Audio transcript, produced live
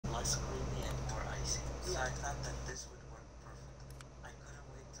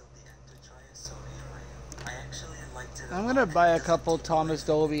I'm gonna buy a couple Thomas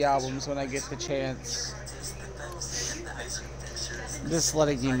Dolby albums when I get the chance. Just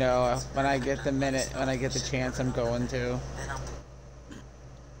letting you know, when I get the chance, I'm going to.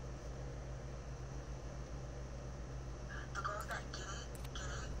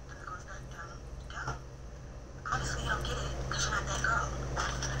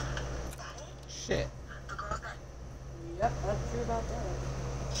 Shit. Yep, that's true about that.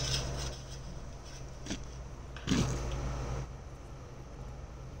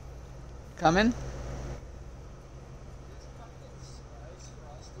 Coming?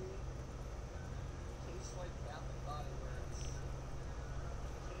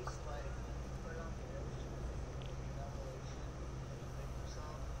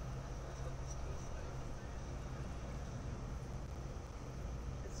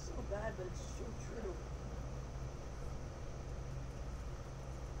 It's so bad, but it's so true.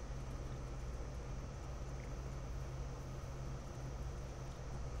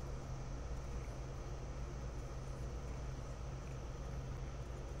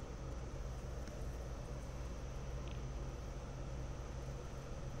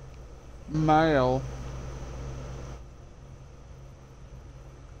 Mail.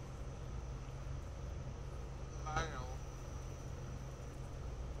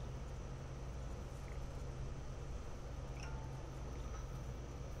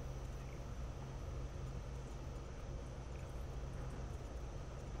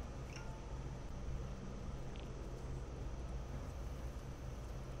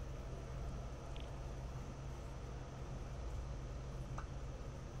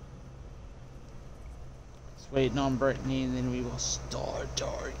 Waiting on Brittany, and then we will start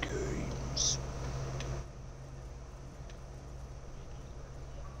our games.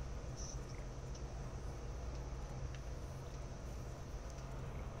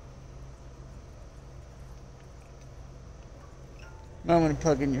 I'm gonna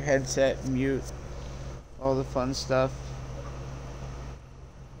plug in your headset, mute all the fun stuff.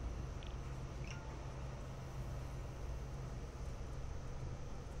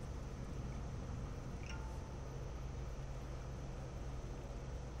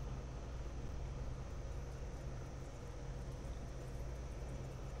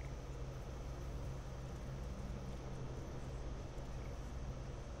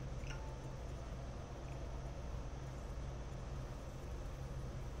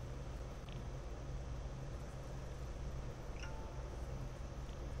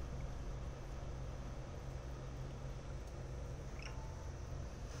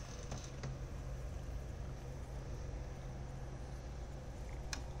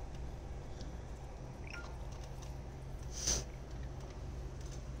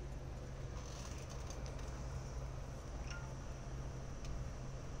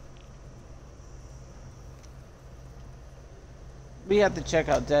 We have to check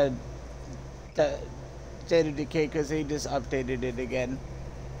out State of Decay because they just updated it again.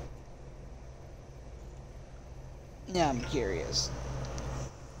 Yeah, I'm curious.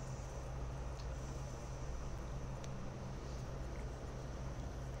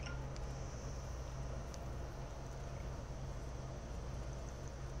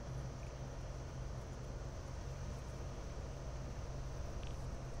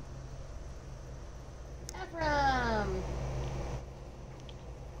 Ephraim!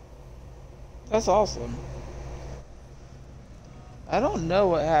 That's awesome. I don't know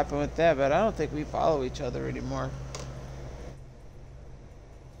what happened with that, but I don't think we follow each other anymore.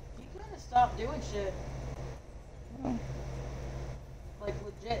 He kind of stopped doing shit. Oh. Like,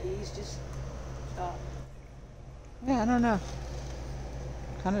 legit, he's just stopped. Yeah, I don't know.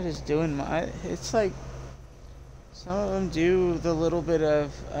 Kind of just doing my... It's like... Some of them do the little bit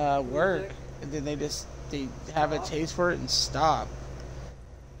of work, and then they have a taste for it and stop.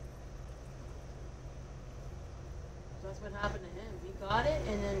 That's what happened to him. He got it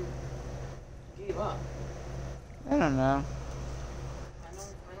and then gave up. I don't know. I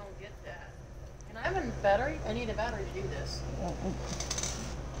don't get that. Can I have a battery? I need a battery to do this.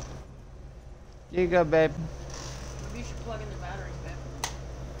 Here you go, babe. Maybe you should plug in the batteries, babe.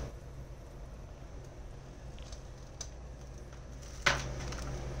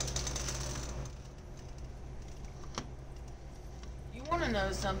 You want to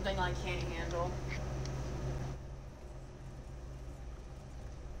know something I can't handle?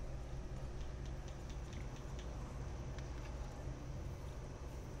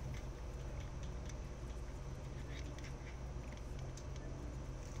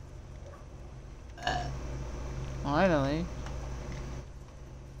 Finally.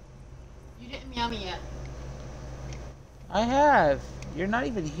 You didn't meow me yet. I have. You're not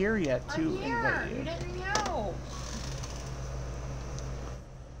even here yet to I'm here. invite You you. didn't know.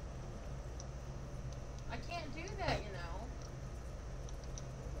 I can't do that, you know.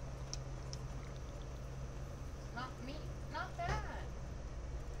 Not me. Not that.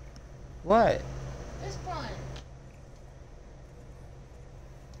 What? This one.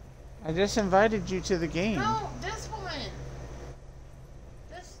 I just invited you to the game. No, this one.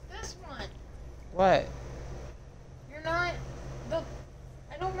 This one. What? You're not the.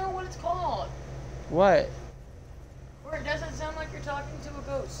 I don't know what it's called. What? Where it doesn't sound like you're talking to a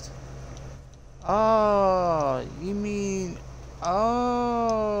ghost. Oh, you mean...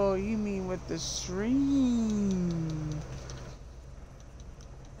 Oh, you mean with the stream.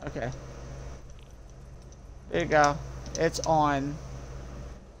 Okay. There you go. It's on.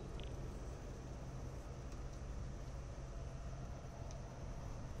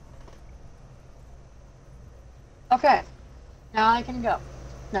 Okay. Now I can go.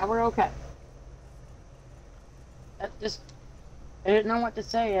 Now we're okay. That just. I didn't know what to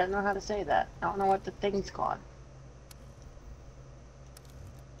say. I don't know how to say that. I don't know what the thing's called.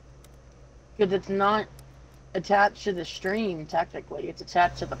 Because it's not attached to the stream, technically. It's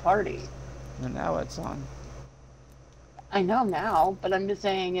attached to the party. And now it's on. I know now, but I'm just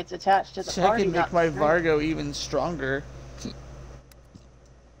saying it's attached to the So I party. can make my Vargo even stronger.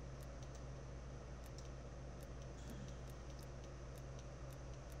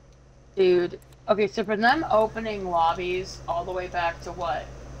 Dude. Okay, so for them opening lobbies all the way back to what?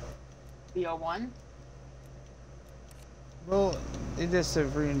 The 01? Well, they just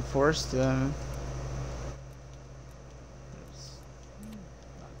have reinforced them. Oops.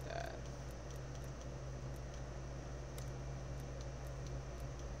 Not that.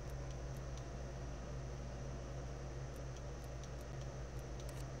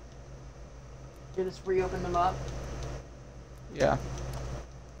 They just reopen them up? Yeah.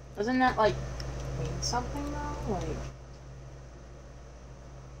 Doesn't that, like, mean something, though? Like...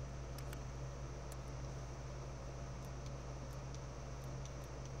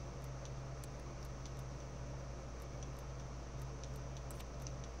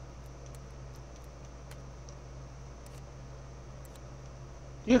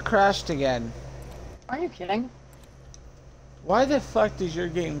 You crashed again. Are you kidding? Why the fuck does your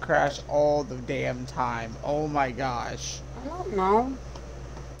game crash all the damn time? Oh my gosh. I don't know.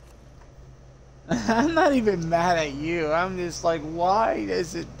 I'm not even mad at you. I'm just like, why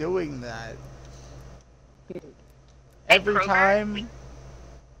is it doing that? Every time?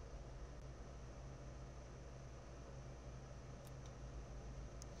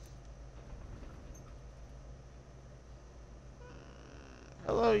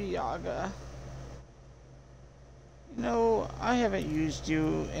 Hello, Yaga. You know, I haven't used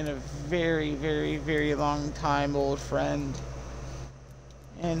you in a very, very, very long time, old friend.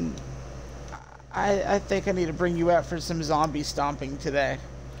 And I think I need to bring you out for some zombie stomping today.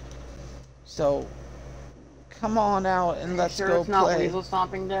 So, come on out and let's sure go it's not play. Weasel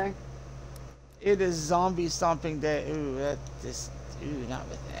Stomping Day? It is zombie stomping day. Ooh, that just... Ooh, not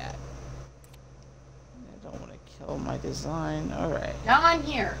with that. I don't want to kill my design. Alright. Now I'm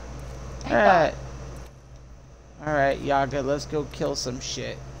here. Alright. Alright, Yaga, let's go kill some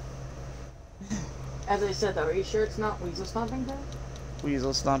shit. As I said, though, are you sure it's not Weasel Stomping Day?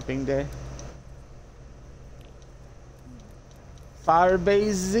 Weasel stomping day.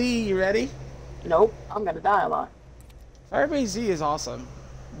 Firebase Z, you ready? Nope, I'm gonna die a lot. Firebase Z is awesome.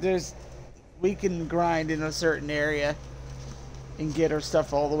 We can grind in a certain area and get our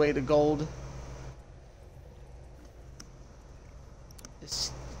stuff all the way to gold.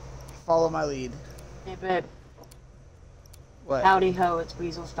 Just follow my lead. Hey, babe. What? Howdy ho, it's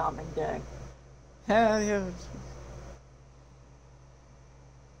Weasel Stomping Day. Hell yeah.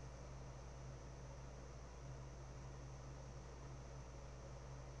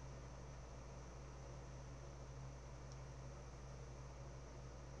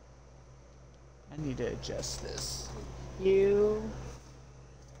 I need to adjust this. You...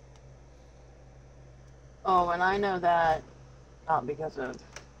 Oh, and I know that not because of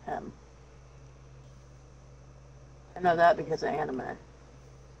him. I know that because of anime.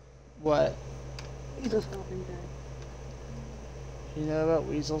 What? Weasel Stomping Day. You know about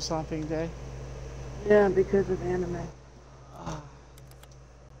Weasel Stomping Day? Yeah, because of anime. Ah.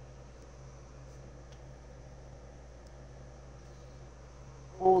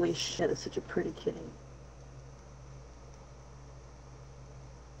 Holy shit, it's such a pretty kitty.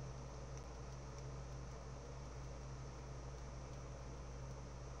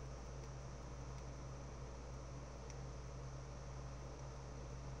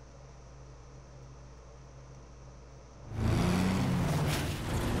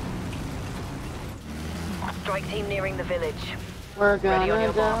 strike team nearing the village. We're Ready on gonna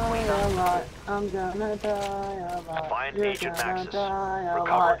your mark, die we a are. lot. I'm gonna die a lot. Find You're Agent gonna Maxis. die a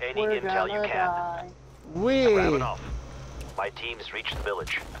Recover lot. any We're intel you gonna can. die. Wee! Ravenov, my team's reached the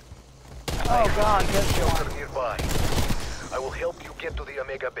village. Oh god, this Shelter one. nearby. I will help you get to the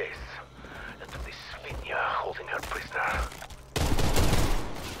Omega base. And to this Svinya holding her prisoner.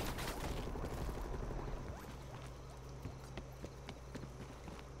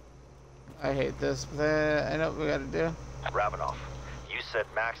 I hate this, but I know what we gotta do. Ravenov, you said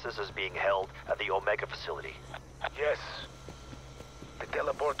Maxis is being held at the Omega facility. Yes. The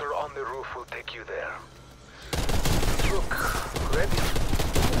teleporter on the roof will take you there. Look, ready?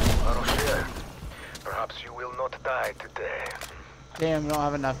 Rocher, perhaps you will not die today. Damn, we don't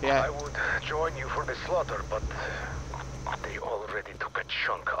have enough yet. I would join you for the slaughter, but they already took a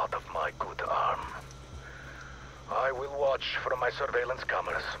chunk out of my good arm. I will watch from my surveillance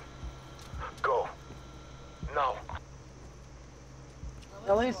cameras. Go. Now.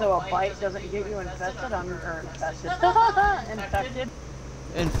 Really? So a bite doesn't get you infested? Or infested. Infected?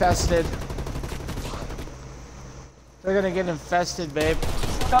 Infested. They're gonna get infested, babe.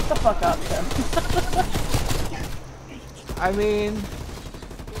 Shut the fuck up, Tim. I mean...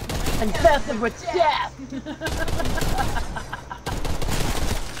 Infested with death!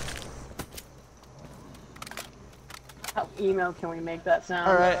 How emo can we make that sound?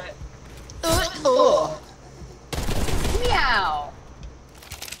 Alright. Meow!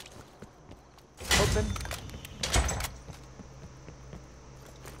 Open.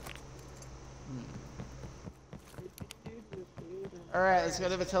 Alright, let's go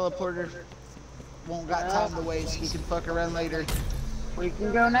to the teleporter. Won't got time to waste. We can fuck around later. We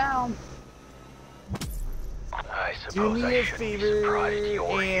can go now. I Do suppose me I a should be favor surprised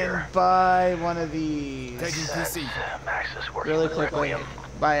you're here. and buy one of these. Maxis working Really with quickly. Requiem.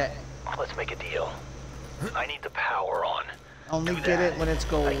 Buy it. Let's make a deal. I need the power on. Only Do get that. it when it's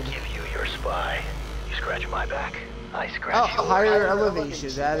gold. I give you your spy. You scratch my back. I Oh, scratch yours. higher elevation.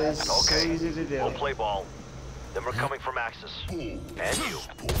 That is so Okay. easy to do. We'll play ball. Then we're coming for Maxis. And you.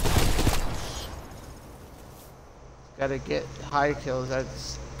 Gotta get high kills.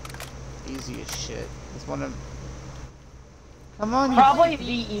 That's easy as shit. It's one of. Come on, you. Probably the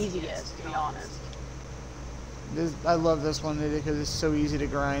easiest, to be honest. I love this one because it's so easy to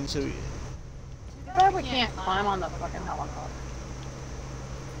grind. So Too bad we can't climb on the fucking helicopter.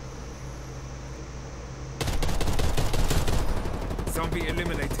 Zombie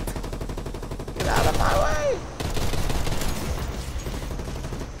eliminated. get out of my way.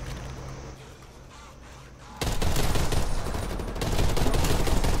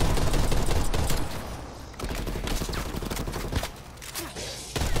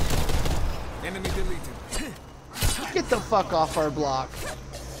 Enemy deleted. Get the fuck off our block.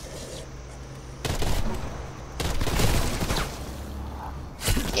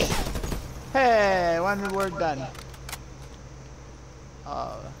 Hey, one reward done.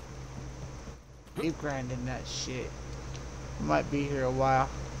 Keep grinding that shit. Might be here a while,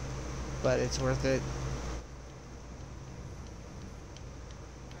 but it's worth it.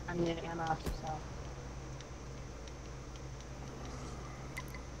 I need ammo, so.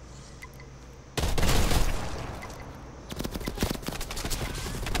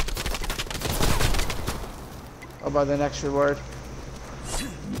 How about the next reward?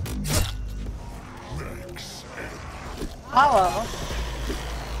 Hello.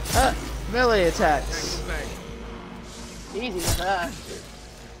 Melee attacks. Easy with that.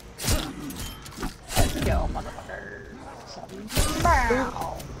 Let's go, motherfucker.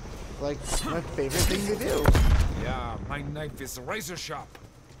 Bow. Like my favorite thing to do. Yeah, my knife is razor sharp.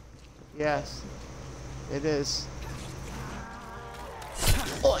 Yes, it is.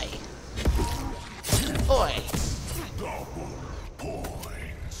 Oi! Oi!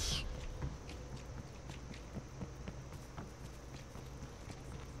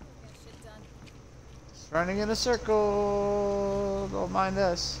 Just running in a circle. Don't mind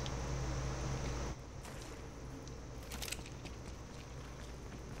us.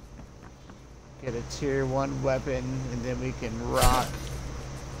 Get a tier 1 weapon and then we can rock.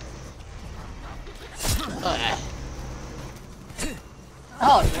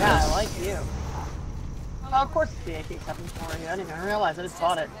 Oh yeah, I like you. Oh, of course it's the AK-74. I didn't even realize I just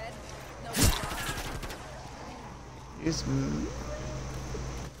bought it. Use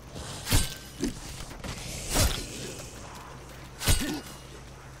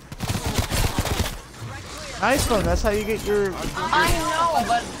iPhone, that's how you get your... I know,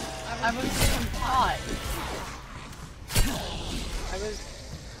 but I was getting caught. I was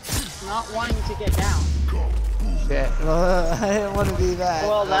not wanting to get down. Shit. Well, I didn't want to do that.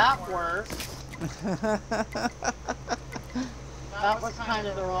 Well, that works. That was kind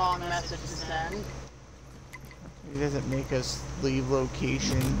of the wrong message to send. He doesn't make us leave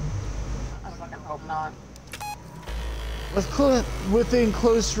location. I fucking hope not. Within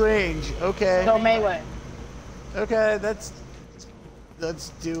close range. Okay. So melee. Okay, let's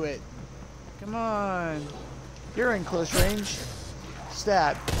do it. Come on. You're in close range.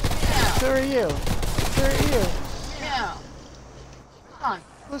 Stab. Yeah. So are you. So are you. Yeah. Come on.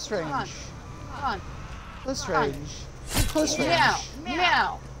 Close range. Come on. Close Come on. range. Keep close range. Meow.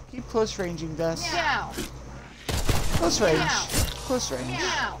 Meow. Keep close ranging, Dust. Meow. Close range. Meow. Close range.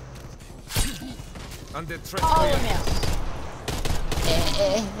 Meow. Under threat. All clear. the meow.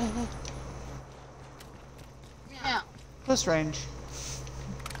 Meow. Close range.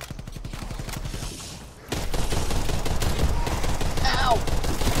 Ow.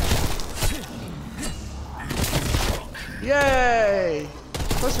 Yay!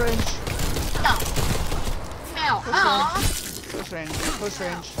 Close range. Meow. Meow. Aw. Close range. Close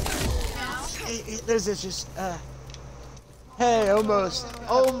range. Meow. There's this just hey,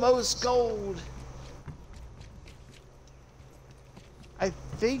 almost gold. I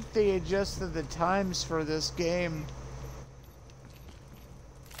think they adjusted the times for this game.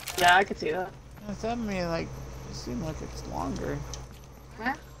 Yeah, I could see that. That mean like it seemed like it's longer.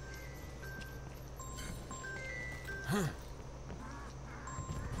 Yeah.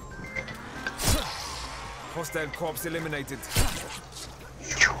 Hostile corpse eliminated.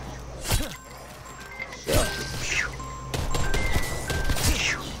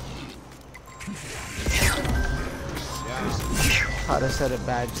 Caught us at a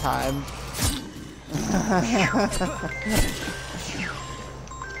bad time.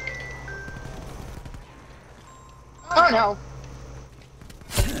 Oh no.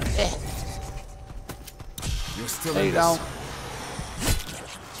 You're still There in you this. go.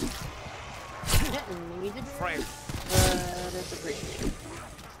 Didn't need to do Frame. it, but it's appreciated.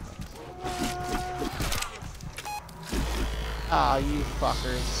 Ah, you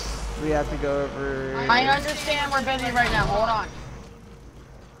fuckers. We have to go over. I understand we're busy right now. Hold on.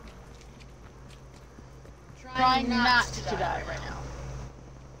 Trying not to die right now.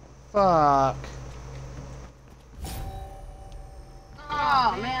 Fuck.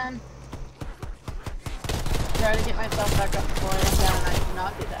 Oh man. Try to get myself back up before I went down and I did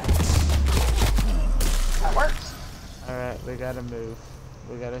not do that. That works. Alright, we gotta move.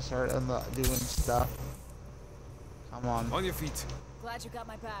 We gotta start doing stuff. Come on. On your feet. Glad you got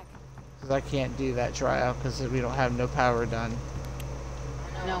my back. Because I can't do that tryout because we don't have no power done.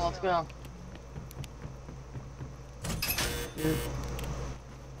 No, let's go. Dude,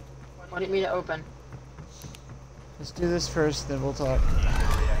 What do you need me to open? let's do this first, then we'll talk.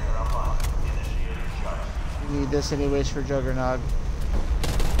 We need this anyways for Juggernog.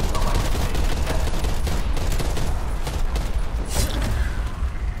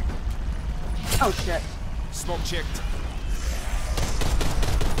 Oh shit. Smoke checked.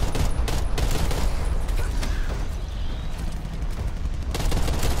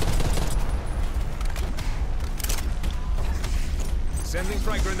 Sending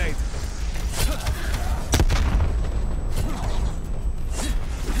frag grenade.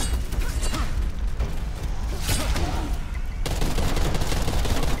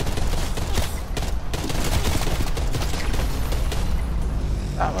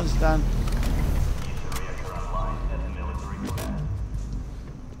 That one's done.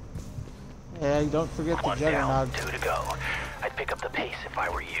 Yeah, don't forget the One down, Juggernog. 2 to go. I'd pick up the pace if I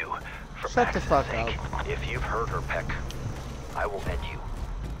were you. For Shut the Max's fuck sake. up. If you've hurt her, Peck, I will end you.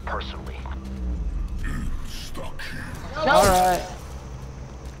 Personally. No! Alright.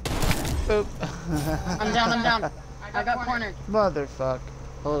 Boop. I'm down. I got cornered. Motherfuck.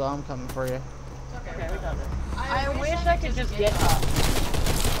 Hold on, I'm coming for you. Okay, we got this. I wish I could just get up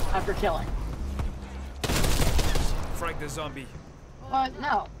after killing. Frag the zombie. But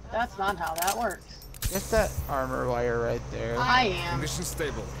no, that's not how that works. Get that armor wire right there. I am. Condition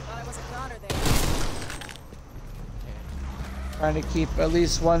stable. Thought I was a goner there. Trying to keep at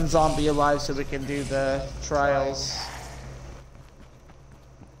least one zombie alive so we can do the trials.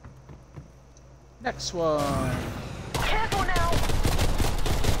 Next one. Careful now.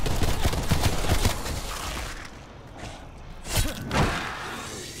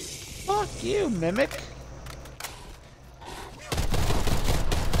 Fuck you, Mimic.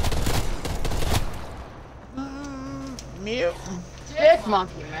 Mute. Dick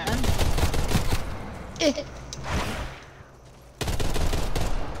monkey, man.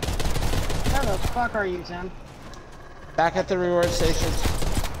 Where the fuck are you, Tim? Back at the reward station.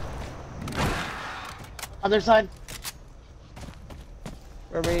 Other side.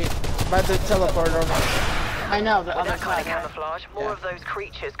 Where we? By the teleporter. I know, the With other that kind side, of right? camouflage, more Yeah. of those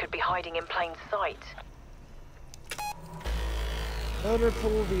creatures could be hiding in plain sight. Motor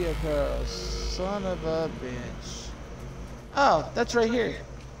pool vehicles. Son of a bitch. Oh, that's right here.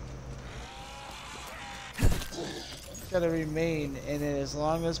 Gotta remain in it as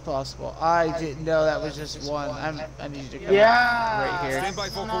long as possible. I didn't know that was just one. I need you to come Yeah. right here. Stand by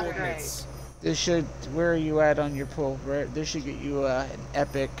for Not coordinates. This should, where are you at on your pool? Right, this should get you an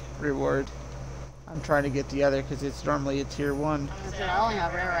epic reward. I'm trying to get the other because it's normally a tier 1. I only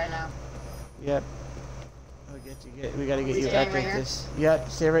have rare right now. Yep. We gotta get you Staying epic right here? this. Yep,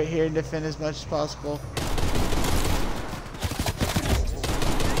 stay right here and defend as much as possible.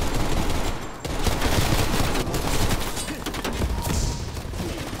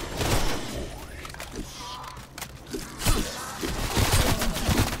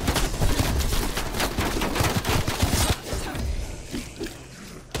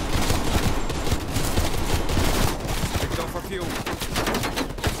 Picked off a few.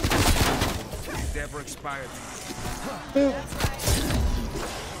 Endeavor expired.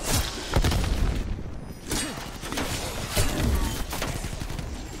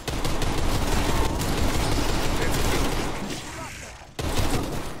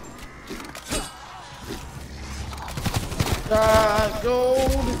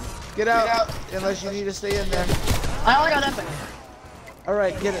 Gold! Get out, unless you need to stay in there. I only got epic.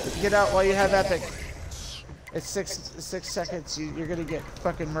 Alright, get out while you have epic. It's 6 seconds. You're gonna get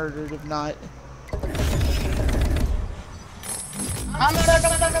fucking murdered if not.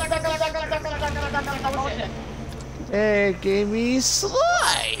 Oh, shit. Hey, gave me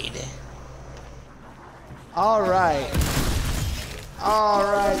slide. Alright.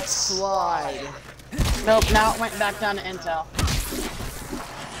 Alright, slide. Nope, now it went back down to intel.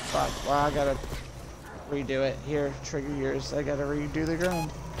 Fuck, well, I gotta redo it. Here, trigger yours. I gotta redo the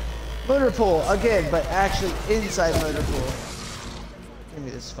grind. Motor pool, again, but actually inside motor pool. Give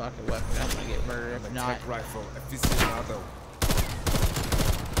me this fucking weapon. I'm gonna get murdered if not. Tech rifle, aficionado.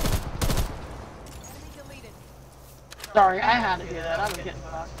 Sorry, I had to do that. I was getting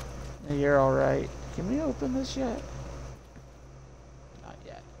fucked. You're alright. Can we open this yet? Not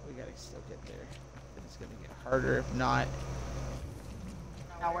yet. We gotta still get there. It's gonna get harder if not.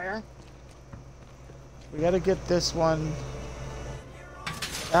 Now where? We gotta get this one.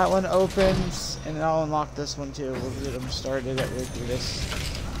 That one opens, and then I'll unlock this one too. We'll get them started at we'll do this.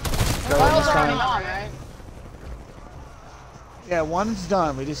 Go Well, this it's already time. on, right? Yeah, one's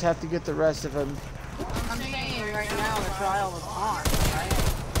done. We just have to get the rest of them. I'm saying right now the trial is on, right?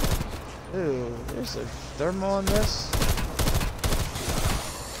 Ooh, there's a thermal in this.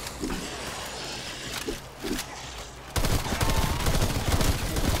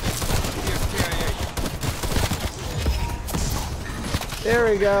 There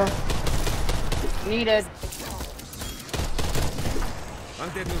we go. Needed.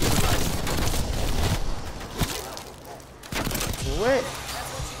 Undead neutralized. Wait.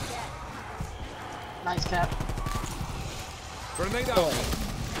 Nice cap. Grenade out.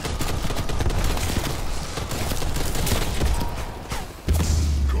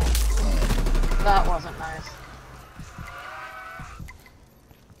 That wasn't nice.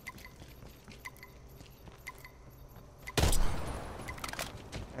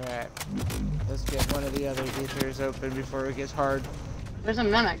 Alright. Let's get one of the other features open before it gets hard. There's a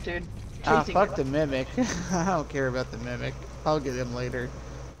mimic, dude. Ah, Chasing fuck you. the mimic. I don't care about the mimic. I'll get him later.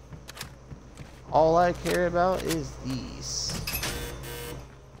 All I care about is these.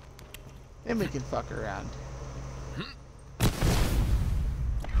 Then we can fuck around. Let's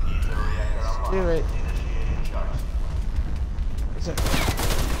do it. Is it?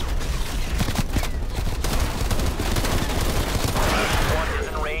 One is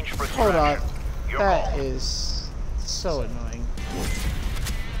in range for Hold on. extraction. Your That call. is so annoying.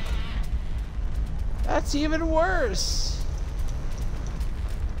 That's even worse.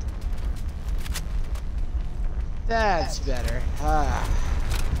 That's better. Ah.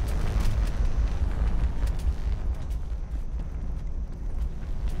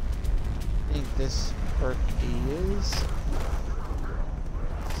 I think this perk is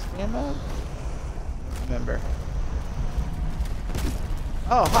stamina. Remember.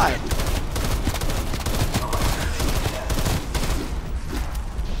 Oh, hi.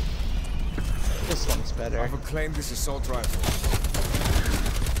 This one's better. I've acclaimed this assault rifle.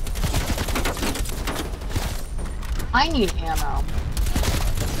 I need ammo.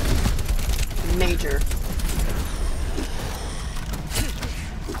 Major.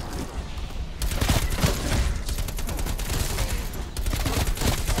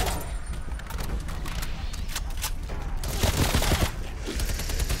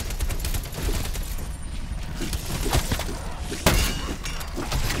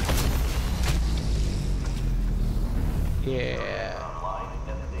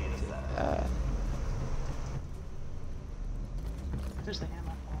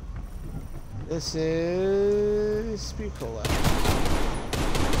 This is Spicola.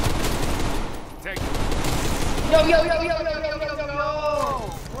 Take it. Yo, yo, yo, yo, yo, yo, yo, yo,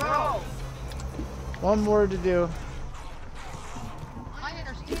 yo, bro. One more to do. I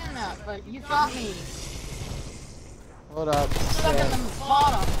understand that, but you got me Hold up. stuck in the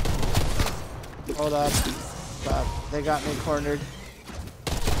bottom. Hold up. Stop. They got me cornered.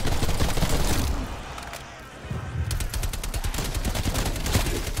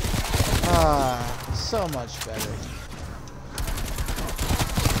 Ah, so much better.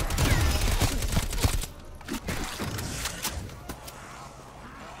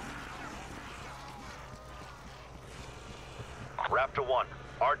 Raptor 1,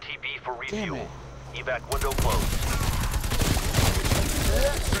 RTB for Damn refuel. it. Evac window closed.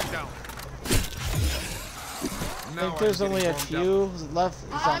 Straight down. I Now think there's I'm only a getting warmed few left.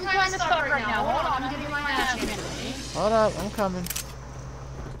 I'm trying to start right now. Hold on, I'm getting my ass handed to me. Hold up, I'm coming.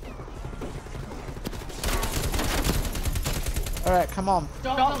 Alright, come on.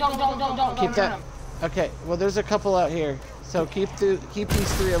 Don't. Keep that. Okay, well there's a couple out here. So keep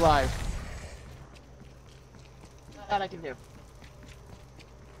these three alive. That I can do.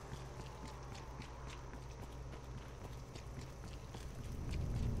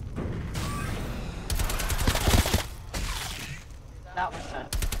 That was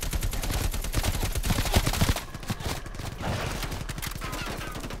it.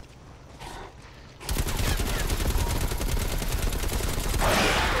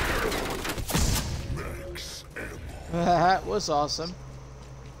 That was awesome.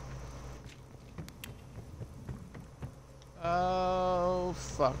 Oh,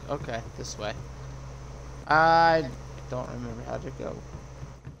 fuck. Okay, this way. I don't remember how to go.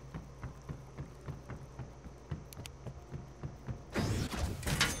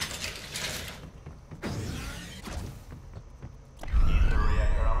 Ether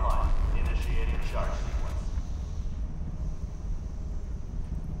reactor online. Initiating charge sequence.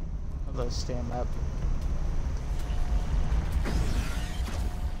 Hello, stand up.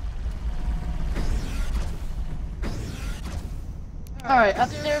 Alright,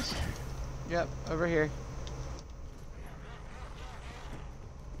 upstairs. Yep, over here.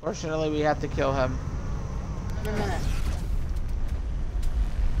 Fortunately, we have to kill him. In a minute.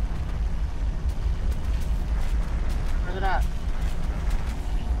 Where's it at?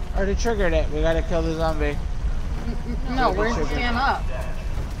 Already triggered it. We gotta kill the zombie. No, where's the stand up?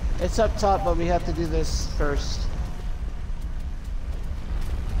 It's up top, but we have to do this first.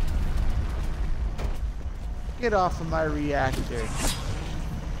 Get off of my reactor.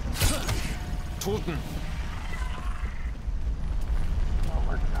 Toten. Oh,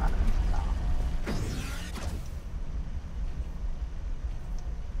 we're not.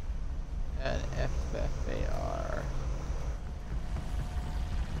 An FFAR.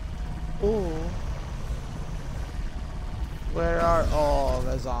 Ooh. Where are all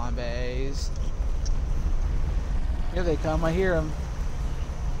the zombies? Here they come, I hear them.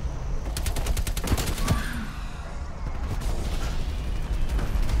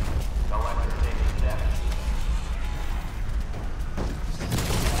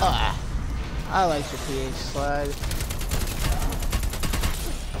 Ah, I like your PH slide.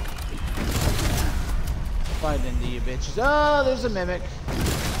 Fight into you bitches. Oh, there's a mimic.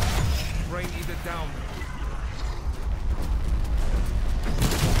 Brain eater down.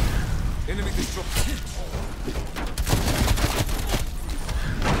 Enemy destroyed.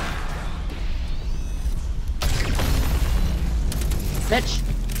 Bitch.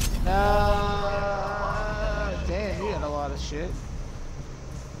 Damn, you got a lot of shit.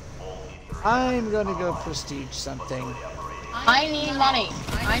 I'm gonna go prestige something. I need money.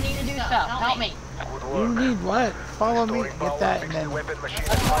 I need to do stuff. Help me. Good You work. need what? Follow me, Restoring get power, that, and fixing then weapon machine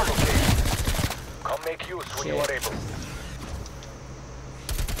at my location. Come make use when you Shit. are able.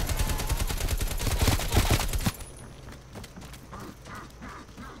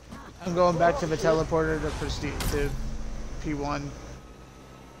 I'm going back to the teleporter to prestige to P1.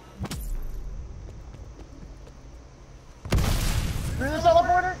 Through the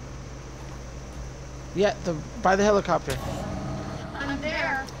teleporter? Yeah, by the helicopter. I'm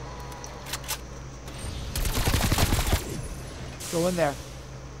there. Go in there.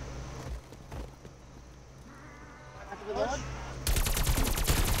 Back to the village?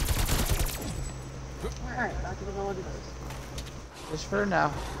 Alright, back to the village it is. Just for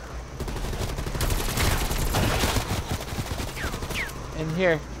now. In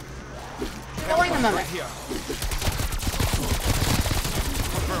here. Going a minute. Right here.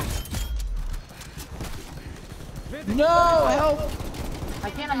 Confirmed. No, help! I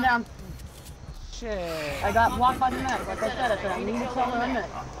can't, I'm down. Shit. I got blocked by the medic. Like I said, I need to tell them a minute.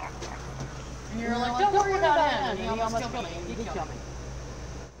 And you're like, don't worry about him. And he almost killed me. He did kill me.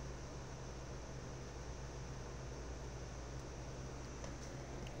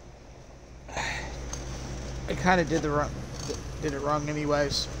 I kind of did it wrong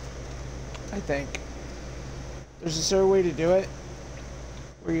anyways. I think there's a certain way to do it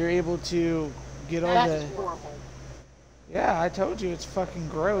where you're able to get all That's the. horrible. Yeah, I told you it's fucking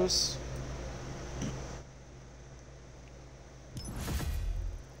gross.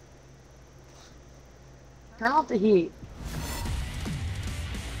 Turn off the heat.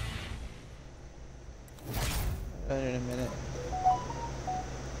 In a minute.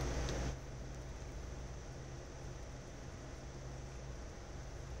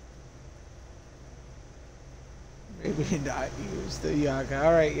 Maybe not use the Yaga.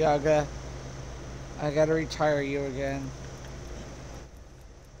 Alright, Yaga. I gotta retire you again.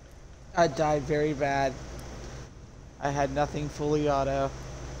 I died very bad. I had nothing fully auto.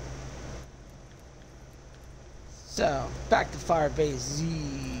 So, back to Firebase Z.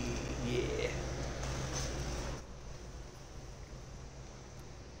 Yeah.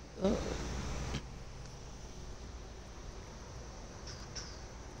 Oh.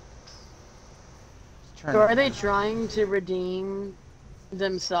 So are they trying to redeem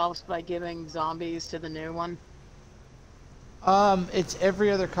themselves by giving zombies to the new one? It's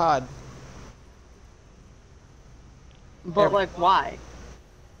every other COD. But like, why?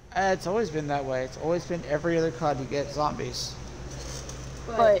 It's always been that way. It's always been every other COD you get zombies.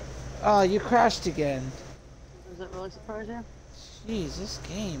 But Oh, you crashed again. does it really surprise you? Jeez, this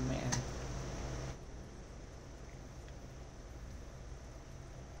game, man.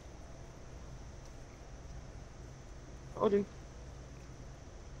 Oh, dude.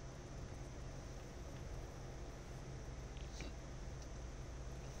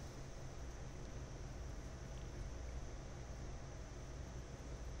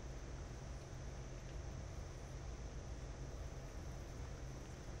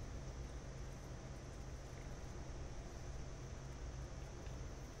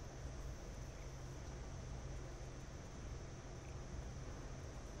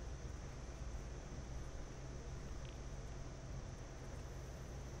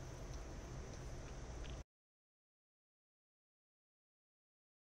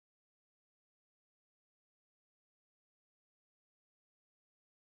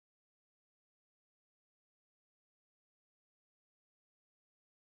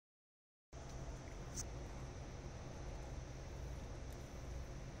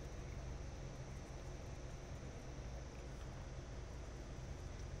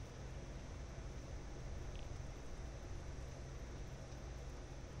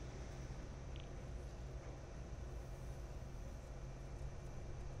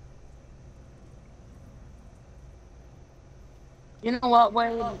 You know what,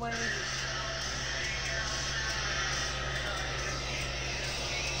 Wade?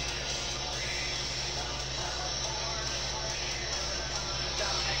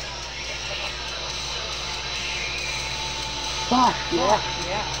 Fuck, yeah.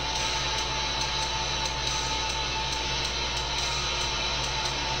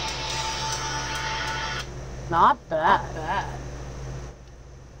 Not bad. Not bad.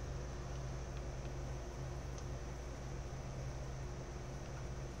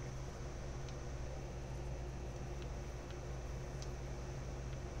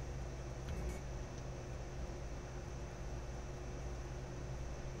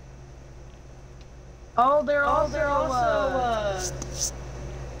 Oh, they're also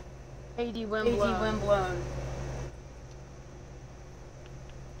AD Windblown.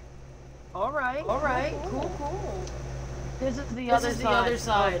 All right, cool. This is the other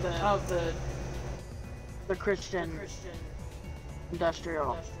side of the Christian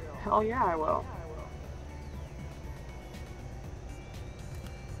industrial. Hell yeah, I will.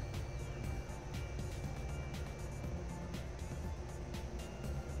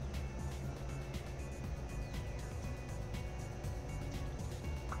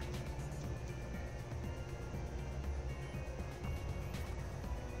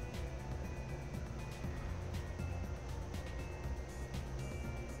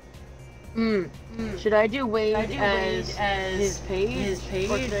 Should I do Wade as his page,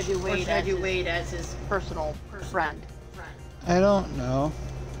 or should I do Wade as his personal friend? I don't know.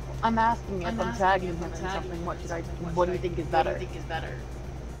 I'm asking if I'm tagging him in something. What do you think is better?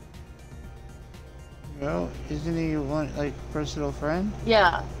 Well, isn't he one like personal friend?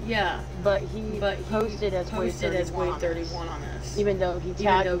 Yeah. But he posted as Wade 31 on this, even though he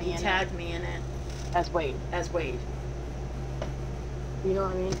tagged me in it as Wade. You know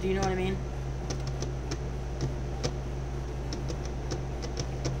what I mean?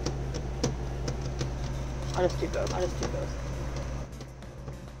 I'll just do both.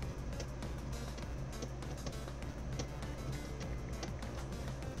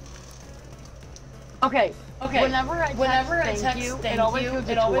 Okay. Whenever I text thank you, it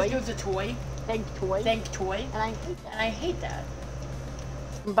always gives a toy. Thank toy. And I hate that.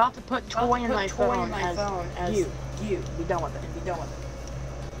 I'm about to put toy in my phone as you. Be done with it.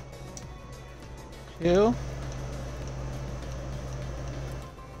 Two.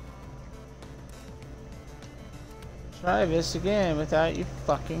 Try this again without you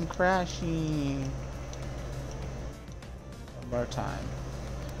fucking crashing. One more time.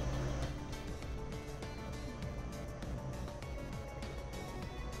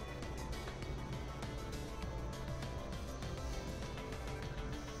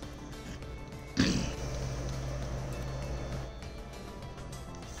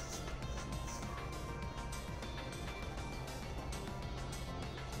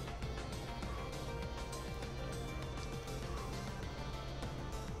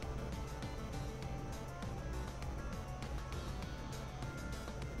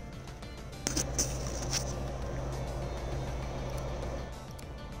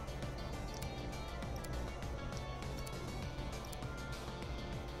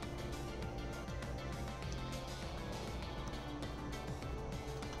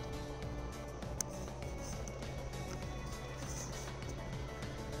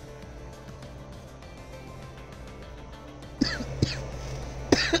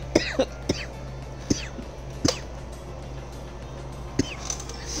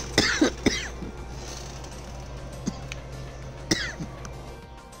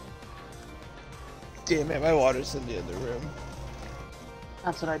 Damn it, my water's in the other room.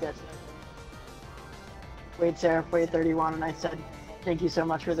 That's what I did. Wade Sarah, Wade 31, and I said, thank you so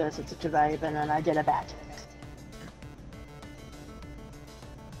much for this, it's such a value, and then I did a bad text.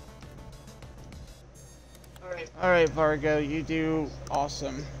 Alright, Vargo, you do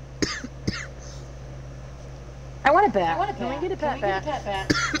awesome. I want it back. Can we get a pet back?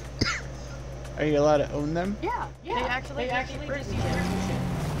 Are you allowed to own them? Yeah. They actually prison shit.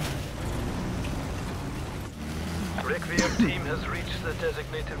 Requiem team has reached the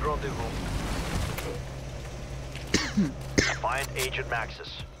designated rendezvous. Find Agent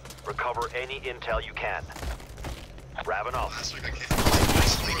Maxis. Recover any intel you can. Ravenov.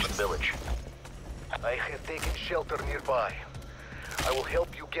 Reach the village. I have taken shelter nearby. I will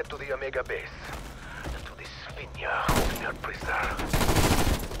help you get to the Omega base. To the Svinya holding her prisoner.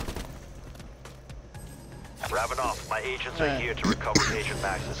 Ravenov, my agents are here to recover Agent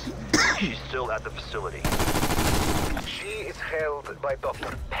Maxis. She's still at the facility. She is held by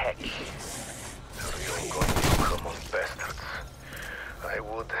Dr. Peck. Real going to come on bastards. I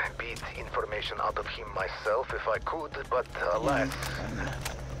would beat information out of him myself if I could, but alas.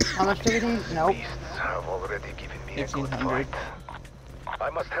 How much do we need? Nope. Beasts have already given me a good fight. I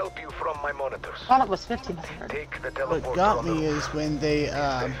must help you from my monitors. I thought it was 1,500. Take the What teleporter got on the me roof. is when they,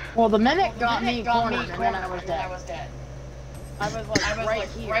 Well, the minute got me cornered, and then I was dead. I was like right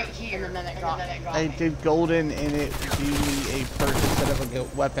here, and then it got me. I did golden and it gave me a perk instead of a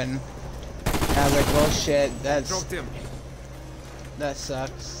weapon. And I was like, well shit, that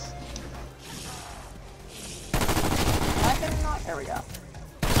sucks. There we go.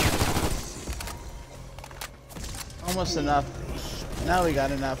 Almost enough. Now we got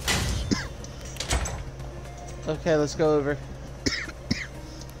enough. Okay, let's go over.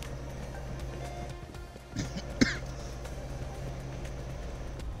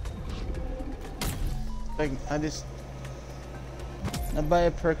 I buy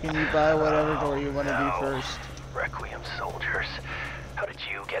a perk and you buy whatever door you want to do first. Requiem soldiers, how did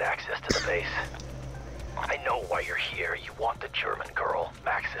you get access to the base? I know why you're here. You want the German girl,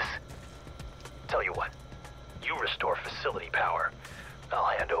 Maxis. Tell you what, you restore facility power.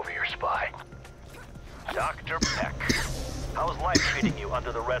 I'll hand over your spy. Dr. Peck, how's life treating you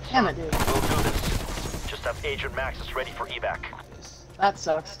under the red sun? Damn it, dude. We'll do this. Just have Agent Maxis ready for evac. That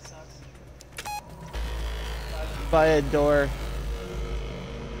sucks. Buy a door.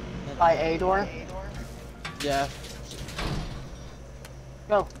 By a door? Yeah.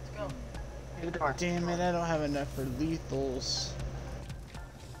 Go. Get the door. Damn it, I don't have enough for lethals.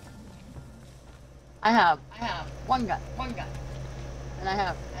 I have one gun. And I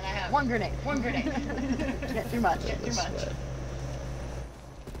have one grenade. Can't do much.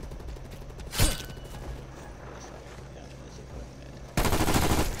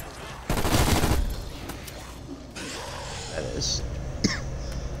 That is.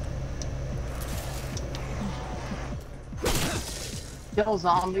 Kill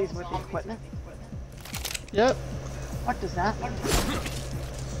zombies with equipment? Yep. What does that mean?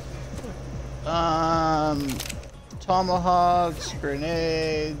 Tomahawks,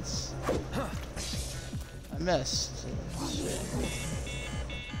 grenades. I missed. Shit.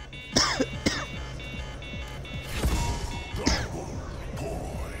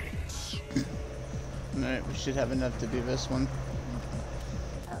 Alright, we should have enough to do this one.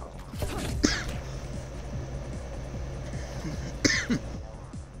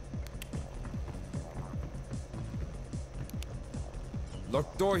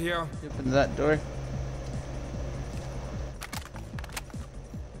 Locked door here. Open that door.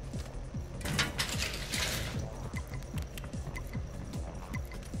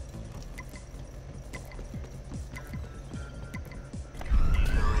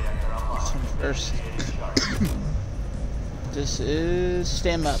 First. This is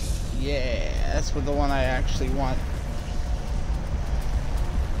stem up. Yeah, that's what the one I actually want.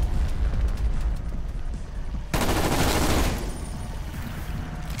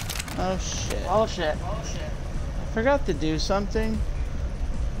 Oh shit. Oh shit. I forgot to do something.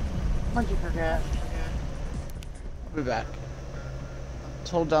 What'd you forget? I'll be back. Let's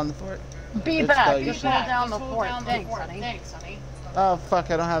hold down the fort. Be Let's back. go, you Just should- hold down the fort. Thanks, honey. Oh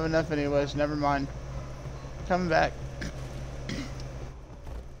fuck, I don't have enough anyways. Never mind. Coming back.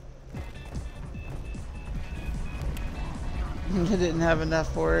 I didn't have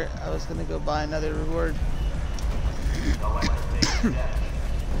enough for it. I was gonna go buy another reward.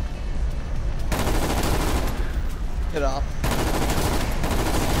 Get off.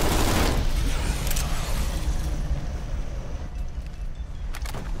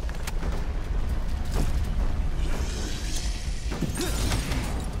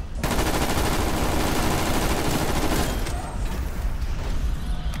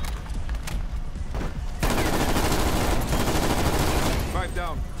 Five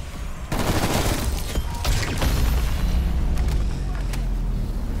down.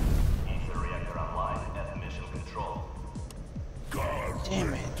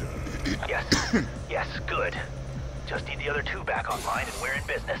 Damn it. Yes. Yes, good. Just need the other two back online and we're in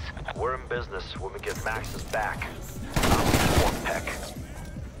business. We're in business when we get Max's back. I'll be Peck.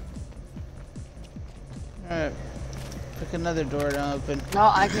 Alright. Pick another door to open.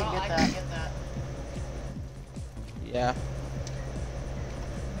 No, I can get that. Yeah.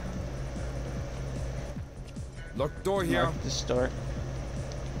 Locked door here. Mark this door.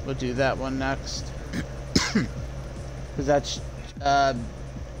 We'll do that one next. Cause that's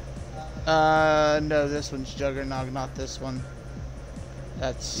no, this one's Juggernog, not this one.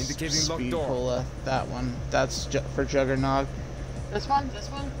 That's Indicating locked Speed door. Cola. That one. That's for Juggernog. This one? This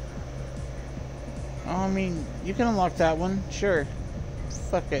one? Oh, I mean, you can unlock that one. Sure.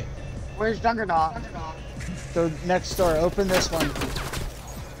 Fuck it. Where's Juggernaut? Go next door. Open this one.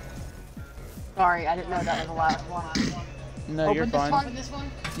 Sorry, I didn't know that was the last one. No, you're fine. Open this one?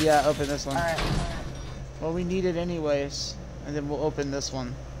 Yeah, open this one. Alright. Well, we need it anyways, and then we'll open this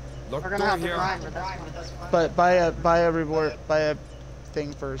one. Locked We're gonna door have to here. grind with this one. But buy a reward, buy a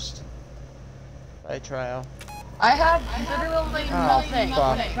thing first. Buy a trial. I have literally nothing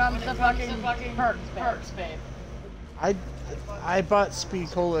fuck. when it comes to fucking perks, babe. I bought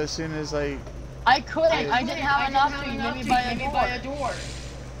Speed Cola as soon as I. I couldn't. I didn't have enough to. You made me buy a door.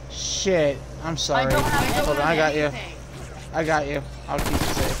 Shit. I'm sorry. don't have Hold on, I got you. anything. I got you. I'll keep you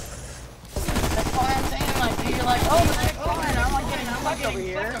safe. That's why I'm saying, like, you're like, oh, the next one, I'm like getting fucked over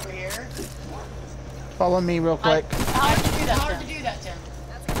here. Follow me real quick. How hard to do that, Tim?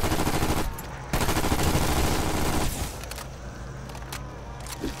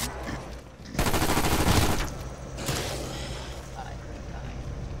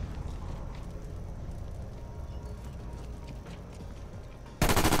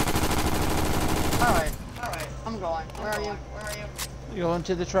 Alright, I'm going. Where are you? You're going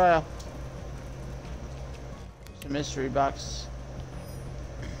to the trial. It's a mystery box.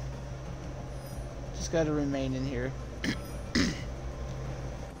 Just gotta remain in here.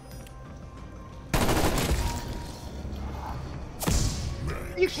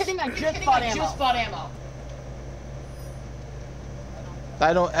 Are you kidding? I just bought ammo.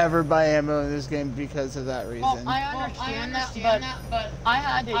 I don't ever buy ammo in this game because of that reason. Well, I understand that, but I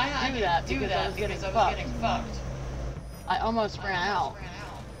had to do that because I was getting fucked. I almost ran out.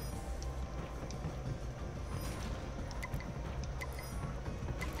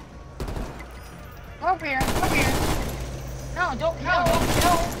 Come over here. No, don't. No.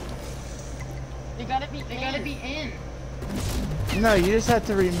 They gotta be in. No, you just have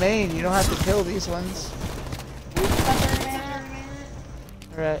to remain. You don't have to kill these ones.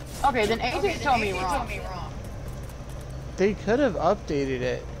 Right. Okay, then AJ told me wrong. They could have updated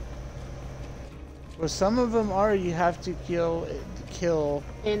it. Well, some of them are you have to kill kill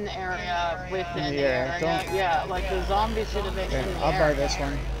in the area, within the area. Don't. Yeah, like the zombies should have been in the I'll area. buy this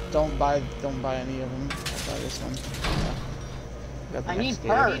one. Don't buy any of them. I'll buy this one. Yeah. I need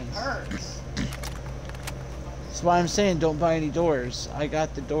perks. That's why I'm saying don't buy any doors. I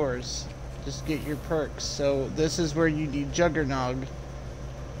got the doors. Just get your perks. So this is where you need Juggernog.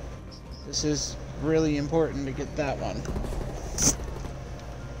 This is really important to get that one.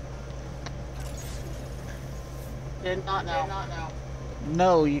 Did not know.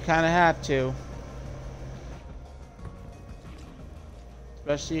 No, you kind of have to.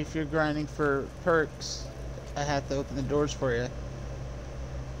 Especially if you're grinding for perks. I have to open the doors for you.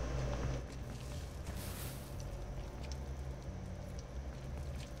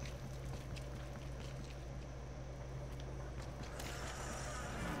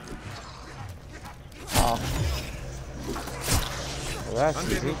 Oh. Well, that's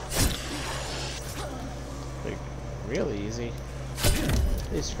easy. Like, really easy.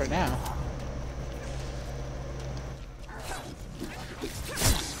 At least for now.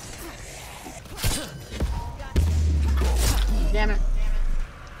 Damn it.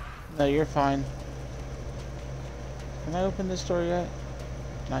 No, you're fine. Can I open this door yet?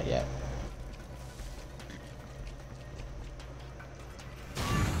 Not yet.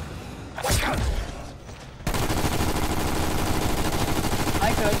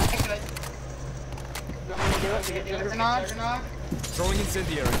 I could. You want me to do it to get Juggernog? Throwing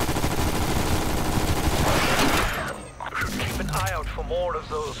incendiary. Keep an eye out for more of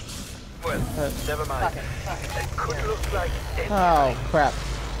those. Well, never mind. It could look like Oh crap!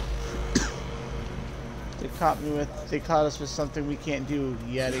 They caught us with something we can't do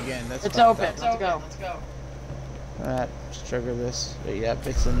yet again. That's It's fucked open. up. Let's go. Alright, just trigger this. But yep,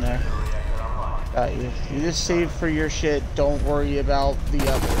 it's in there. Got you. You just save for your shit. Don't worry about the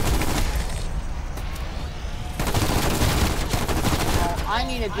other. I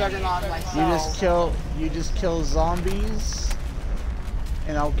need a Juggernog myself. You just kill zombies,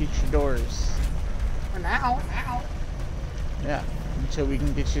 and I'll get your doors. For now. Yeah, until we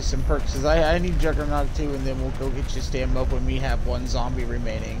can get you some perks. Cause I need Juggernog too, and then we'll go get you stand up when we have one zombie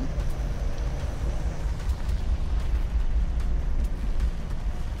remaining.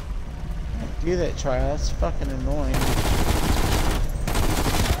 Do that, try. That's fucking annoying.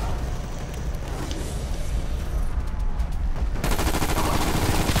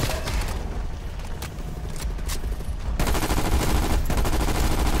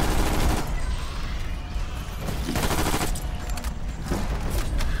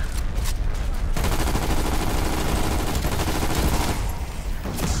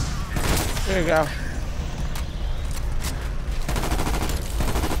 There you go.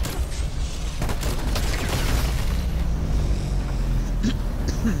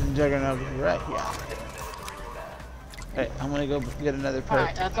 Juggernaut right here. Alright, I'm gonna go get another perk.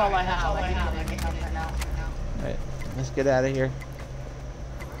 Alright, that's all I have. I can get anything right now. Alright, let's get out of here.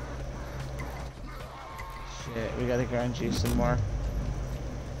 Shit, we gotta grind you some more.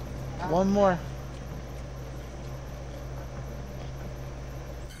 One more.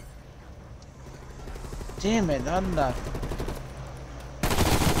 Damn it, not enough.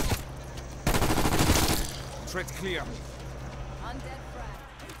 Tread clear. Undead frag.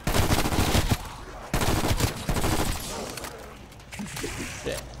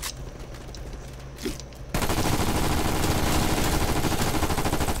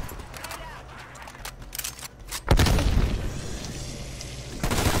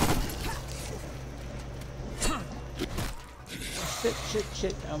 Shit.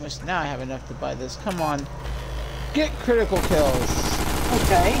 Shit. Almost now I have enough to buy this. Come on. Get critical kills.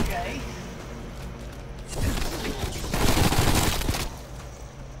 Okay.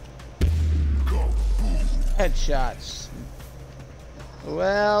 Headshots.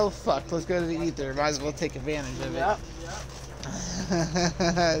 Well, fuck. Let's go to the ether. Might as well take advantage of it.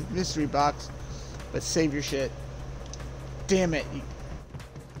 Mystery box. But save your shit. Damn it.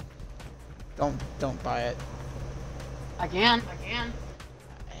 Don't buy it. I can.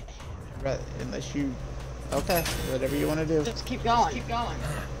 Unless you... Okay, whatever you want to do. Just keep going.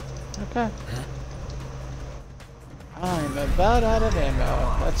 Okay. I'm about out of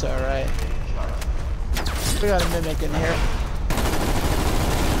ammo. That's alright. We got a mimic in here.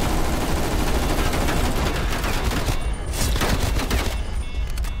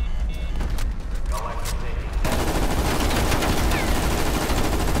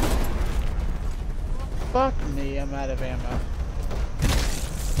 Fuck me, I'm out of ammo.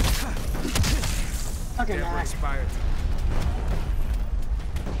 Okay, Never now. expired.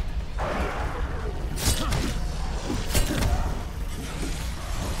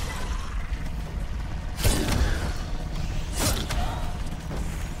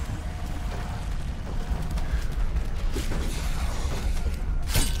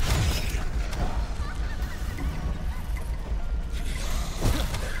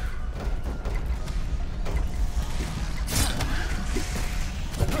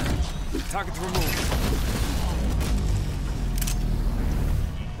 Target removed.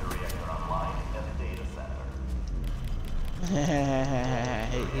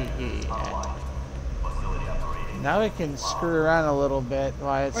 Now we can screw around a little bit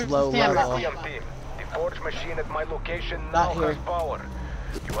while it's low level. Team. The forge machine at my location Not now here. has power.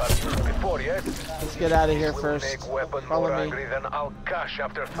 You have used it before, yes? Let's get out of here Will first. make weapon Follow more me. angry than I'll cash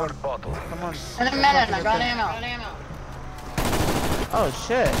after third bottle. Come on. In a minute, I got ammo. Oh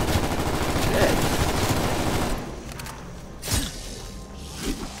shit. Shit.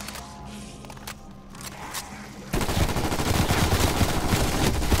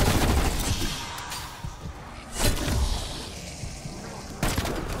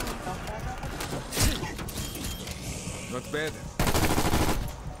 Not bad.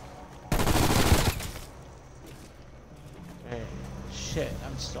 Okay. Shit,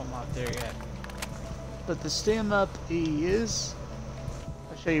 I'm still not there yet. But the stem up is.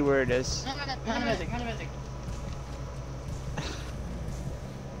 I'll show you where it is. Kind of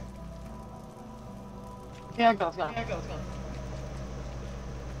Yeah, go.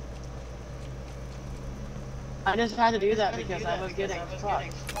 I just had to do that because I was getting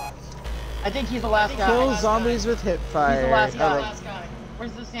fucked. I think he's the last guy. Kill zombies with hip fire. He's the last guy. Oh,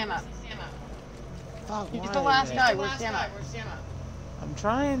 Where's the Sam at? fuck, He's why the last is it? guy. Where's Sam at? I'm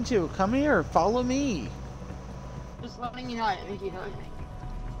trying to. Come here. Follow me. Just letting you know, I think he heard me.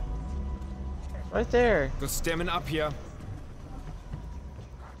 Right there. Got stamina up here.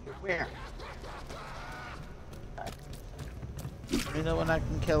 Where? Let me know when I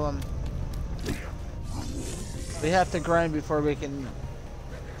can kill him. We have to grind before we can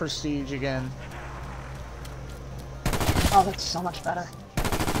prestige again. Oh, that's so much better.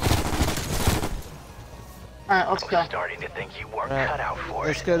 Alright, let's go. I'm starting to think you weren't Right. cut out for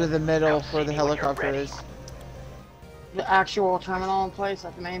Let's it. go to the middle Now where see the me when you're helicopter ready. is. The actual terminal place,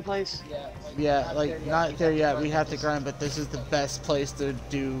 like the main place. Yeah, like not there yet. We have to grind, but this is the best place to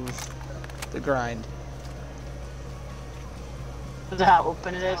do the grind. Is that how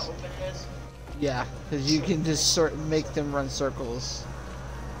open it is? Yeah, because you can just sort of make them run circles.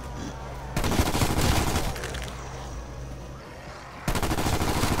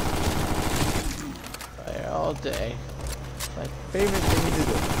 Fire all day. My favorite thing to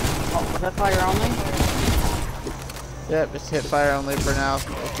do. Oh, was that fire only? Yep, it's hit fire only for now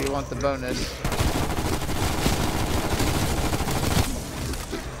if you want the bonus.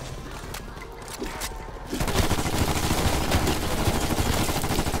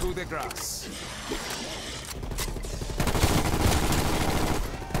 Through the grass.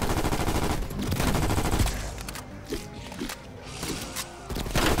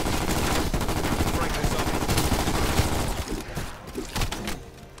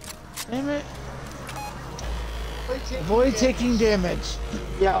 Damn it. Avoid taking damage.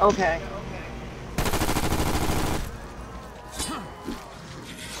 Yeah, okay.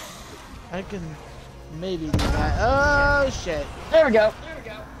 I can maybe do that. Oh shit. There we go.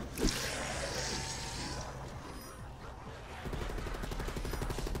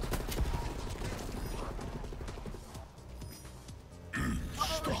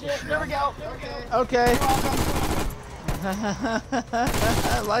 There we go. Okay.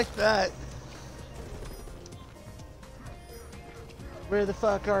 I like that. Where the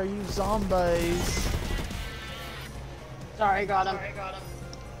fuck are you zombies? Sorry, got him.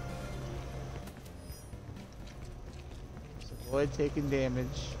 Avoid taking damage.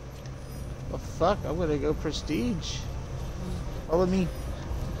 Well fuck, I'm gonna go prestige. Follow me.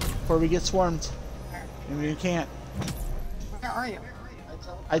 Before we get swarmed. And we can't. Where are you?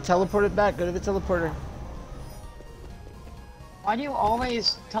 I teleported back, go to the teleporter. Why do you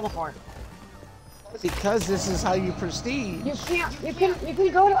always teleport? Because this is how you prestige. You can't. You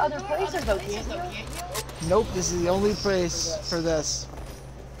can go to other places though, can't you? Nope, this is the only place for this.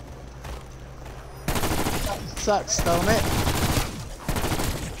 Sucks, don't it?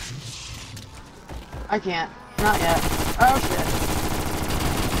 I can't. Not yet. Oh shit.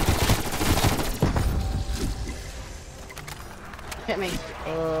 Hit me.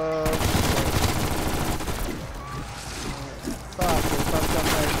 Fuck, I fucked up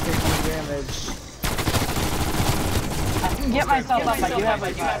my taking damage. I can get myself up. I do have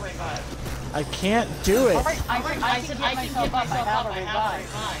revive. I can't do it. Alright, I can get myself up. I have a revive.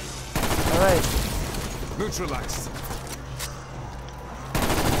 Alright. Neutralized.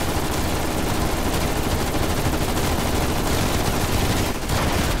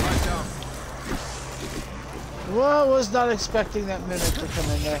 Right down. Well, was not expecting that mimic to come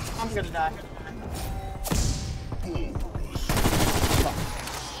in there. I'm gonna die.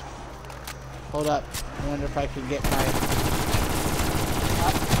 Hold up. I wonder if I can get my...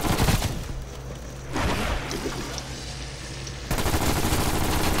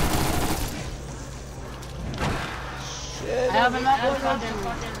 have enough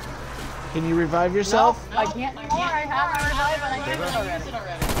fucking... Can you revive yourself? No, I can't anymore. I have my revive and I used it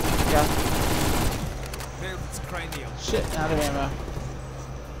already. Yeah. Failed its cranium. Shit, out of ammo.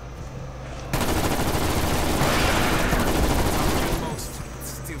 Almost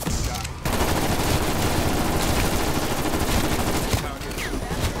still die.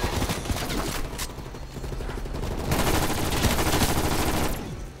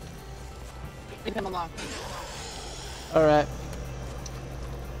 Leave him alone. Alright.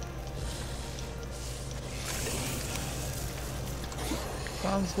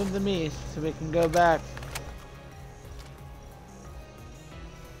 Sounds good to me, so we can go back.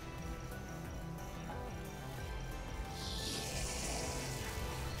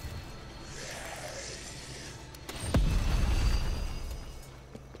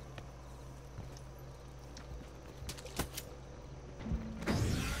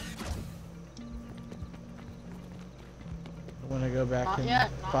 I want to go back Not and yet,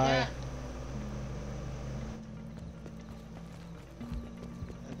 buy.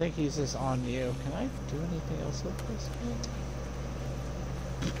 I think he's just on you. Can I do anything else with this?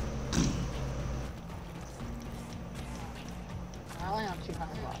 I only have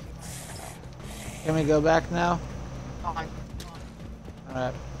 200 left. Can we go back now? Fine.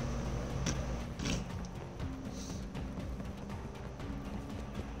 Alright.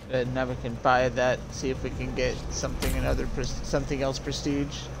 Good, now we can buy that, see if we can get something something else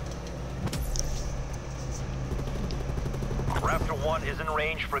prestige. Raptor 1 is in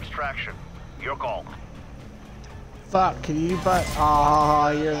range for extraction. Your call. Fuck, can you buy? Oh,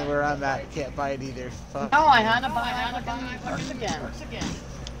 you're where I'm at. Can't buy it either. Fuck. No, I had to buy my perks again.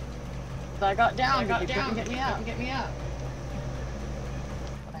 So I got down because you couldn't get me out.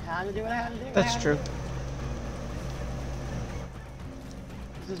 But I had to do what I had to do. That's true.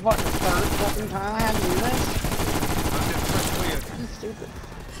 This is what, the third fucking time I had to do this? Undead threat cleared. This is stupid.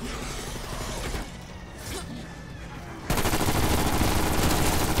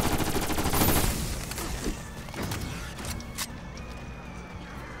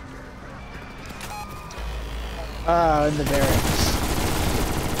 Oh, in the barracks.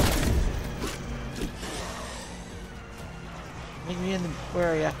 Meet me in the...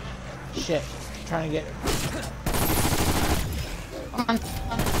 Where are ya? Shit. Trying to get... Come on.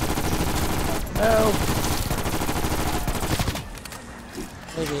 No!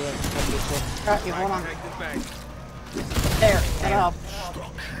 Maybe it's Got you, hold on. Take the bag. There, that'll help.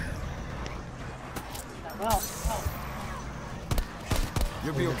 Well,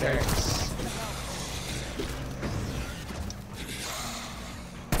 You'll be okay.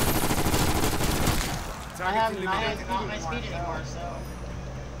 I have not my speed anymore, so...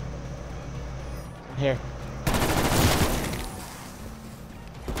 Here.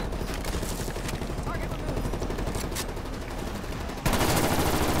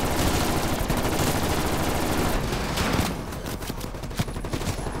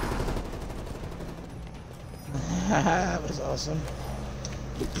 That was awesome.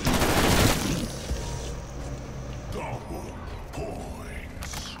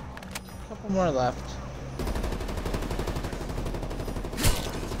 Couple more left.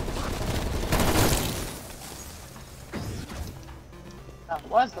 That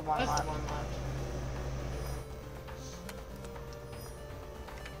was the one left.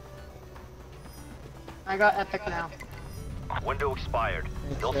 I got epic now. Window expired.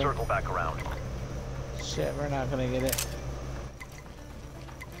 You'll Okay. circle back around. Shit, we're not gonna get it.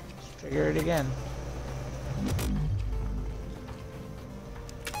 Let's trigger it again.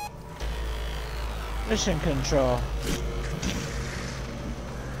 Mission control.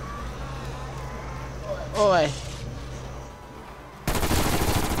 Oi.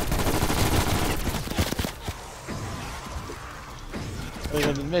 We're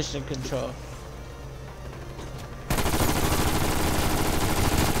gonna mission control.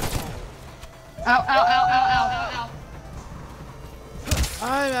 Ow, ow, ow, ow, ow, ow.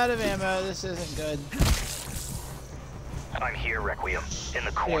 I'm out of ammo. This isn't good. I'm here, Requiem. In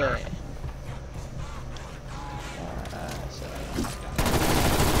the corner. Shit. So-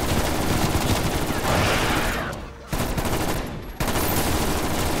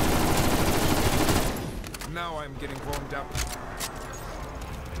 Now I'm getting warmed up.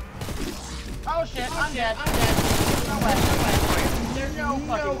 Oh shit, I'm dead. There's no way. There's no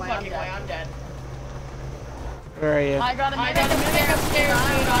fucking way. I'm dead. Where are you? I got a minute upstairs, dude. I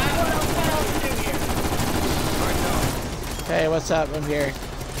don't know what else to do here. Right now. Hey, what's up? I'm here.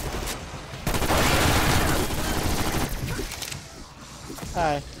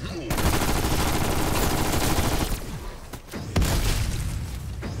 Hi.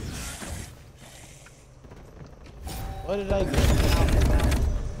 What did I get?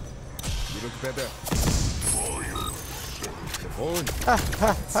 You look better. Phone.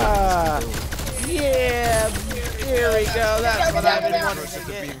 Ha! Yeah! Here we go. That's what I've been wanting to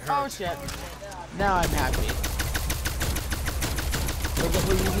get. Oh shit. Now I'm happy. Look at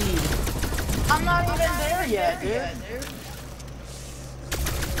what you need. I'm not even there yet, dude.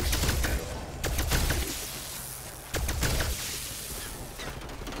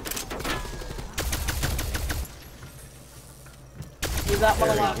 You got one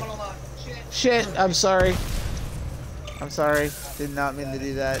alone. Shit, I'm sorry. I'm sorry. Did not mean to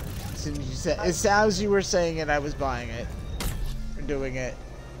do that. As soon as you said it, sounds you were saying it, I was buying it. Or doing it.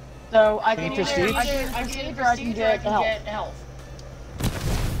 So I can Can you either prestige? I can get health.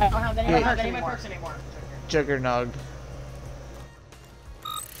 I don't have any of my perks anymore. Juggernog.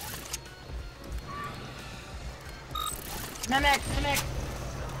 Mimic.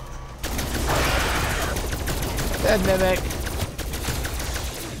 Dead Mimic.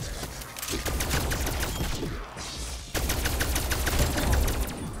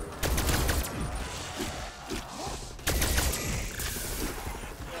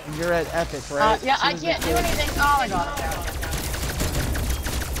 You're at epic, right? Yeah, I can't do anything. Oh, I got it.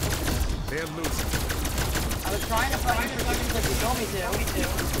 They're losing. I was trying to fucking precision because you told me to.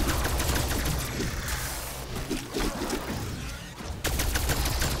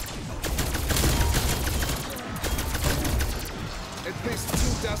 At least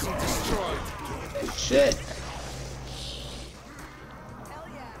 2,000 destroyed. Shit.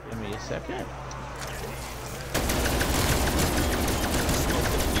 Give me a second.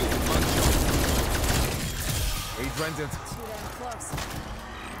 Rented.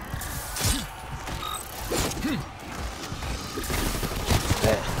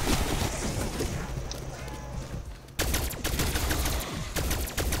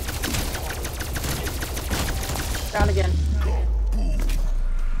 Down again.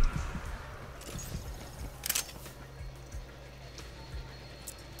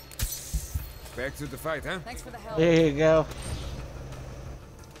 Back to the fight, huh? Thanks for the help. There you go.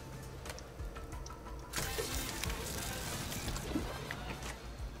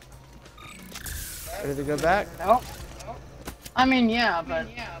 Ready to go back? Nope. I mean, yeah, but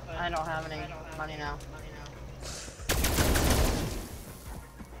I don't have any money now.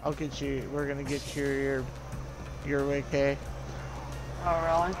 I'll get you. We're gonna get your way, Kay. Oh,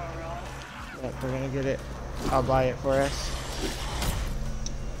 really? Yep, we're gonna get it. I'll buy it for us.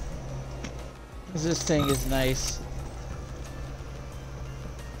 'Cause this thing is nice.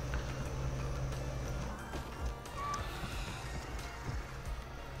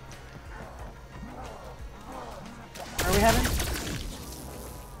 Where are we heading?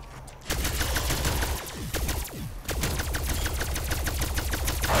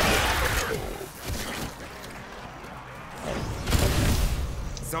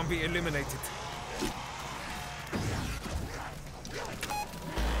 Zombie eliminated.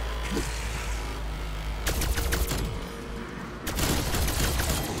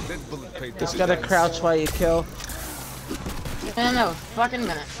 That bullet paid Just gotta crouch while you kill. No, fucking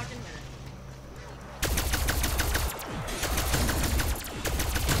minute.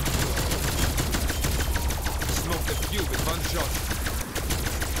 Smoked a few with one shot.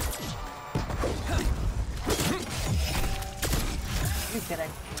 You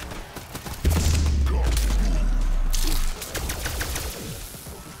kidding?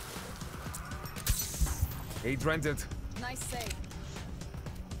 Aid rented. Nice save.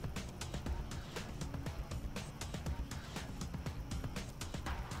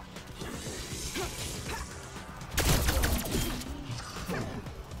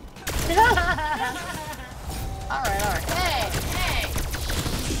 Alright. Hey!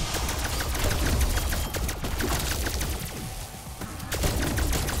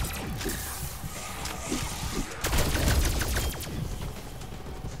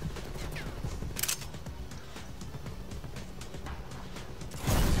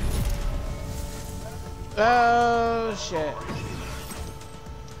 Oh shit!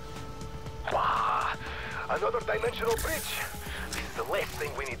 Ah, another dimensional bridge. This is the last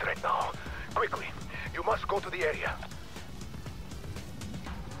thing we need right now. Quickly, you must go to the area.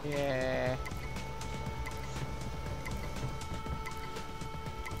 Yeah.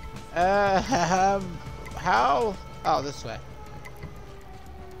 How? Oh, this way.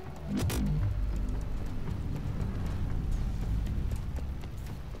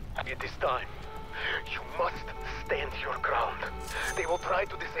 It is time. You must stand your ground. They will try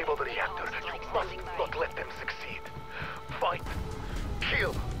to disable the reactor. You must not let them succeed. Fight.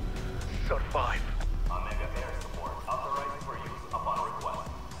 Kill. Survive. Omega Air Support authorized for use upon request.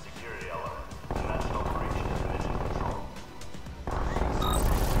 Security alert. National Breach is mission control.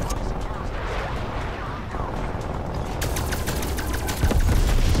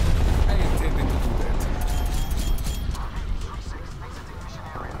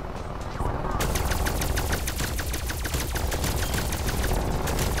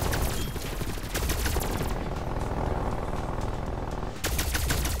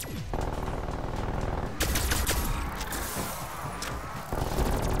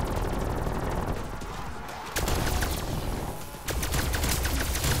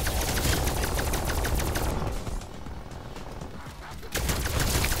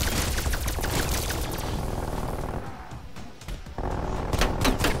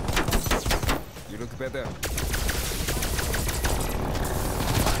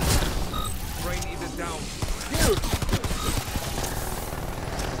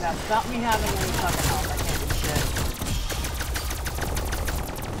 Without me having any fucking help, I can't do shit.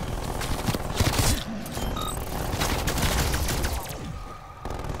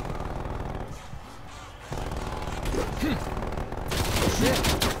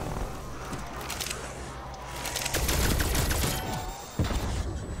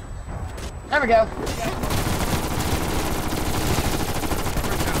 There we go.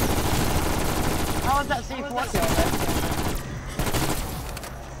 How was that C4 kill?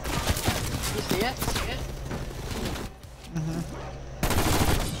 You see it?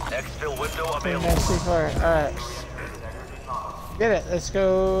 Exfil window available. Nice C4. Alright. Get it. Let's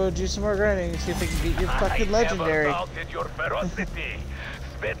go do some more grinding. See if we can beat your fucking legendary. I never doubted your ferocity.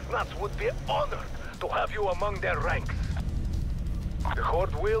 Spetsnaz would be honored to have you among their ranks. The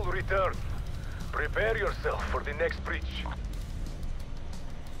Horde will return. Prepare yourself for the next breach.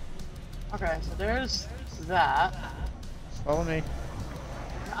 Okay, so there's that. Follow me.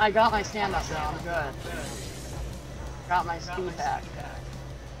 I got my stand-up though, I'm good. Got my speed back.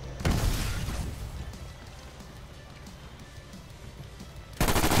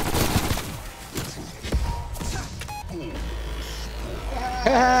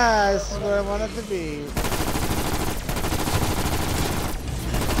 This is where I wanted to be.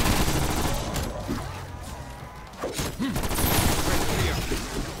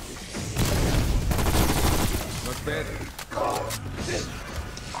 Not bad.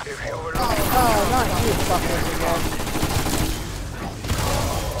 If you were Oh, not you fuckers again.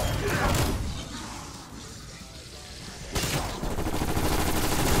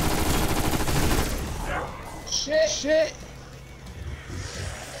 Shit.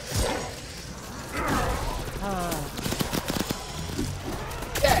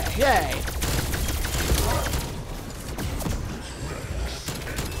 Yay.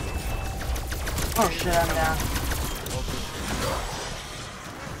 Oh shit, I'm down.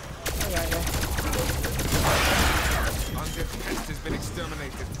 Undead pest has been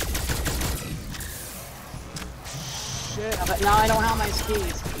exterminated. Shit. Yeah, but now I don't have my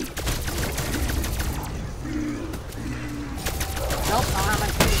skis. Nope, I don't have my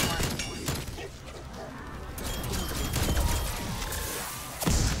skis anymore.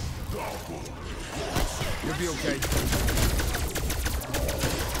 You'll be okay.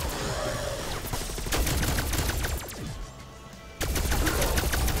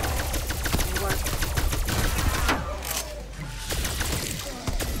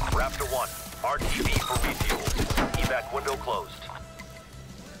 Raptor 1, RTB for refuel. Evac window closed.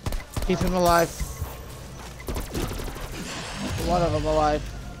 Keep him alive. One of them alive.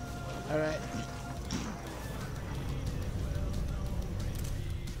 Alright.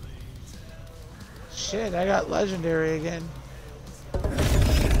 Shit, I got legendary again.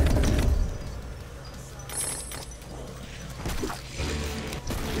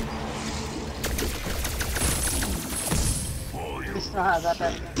 You still have that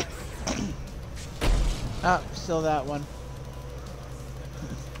bit. Oh, still that one.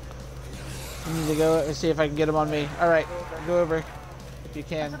 I need to go and see if I can get him on me. Alright, go over if you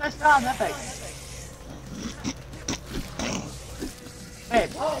can. I still have that thing. Hey.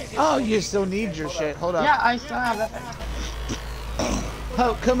 Oh, you still need your shit. Hold up. Yeah, I still have that thing.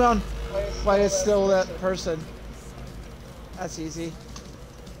 Oh, come on. Why is still that person? That's easy.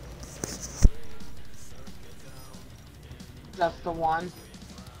 That's the one.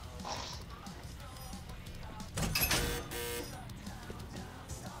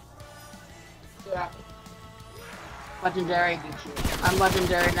 Yeah. Legendary. I'm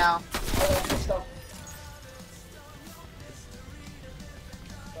legendary now.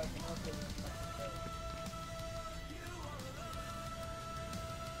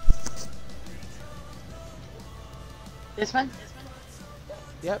 This one?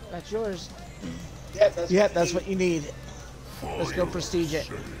 Yep, that's yours. Yeah, that's what you need. Let's go prestige it.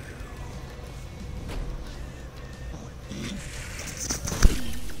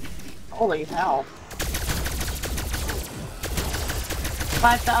 Holy hell.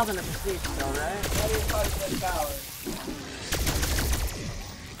 5,000 of prestige still, right?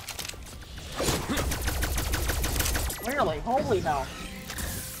 Clearly, holy hell.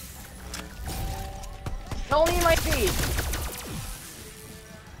 Don't need my feet.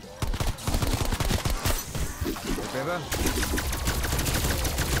 Better?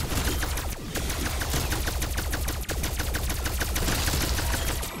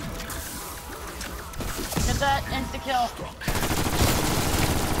 Get that insta-kill.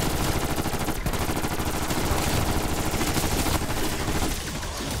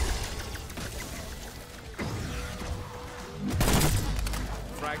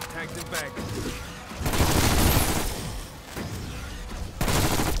 Frag tagged and bagged.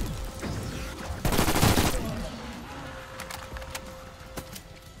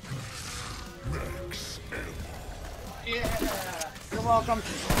 welcome.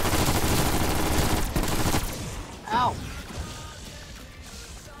 Ow.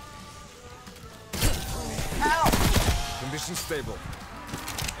 Ow. Condition stable.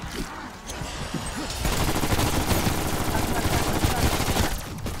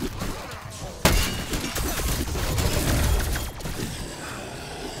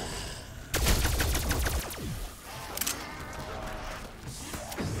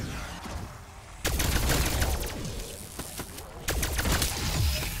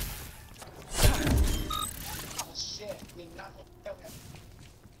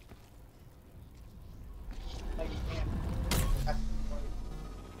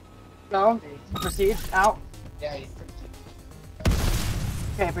 No. Proceed. Out. Yeah.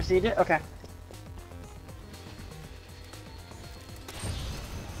 Okay. Proceed it. Okay.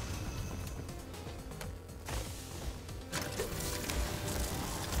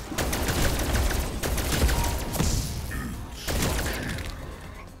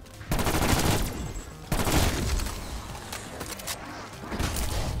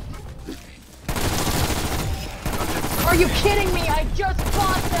 Are you kidding me? I just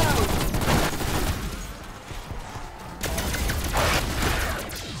fought those!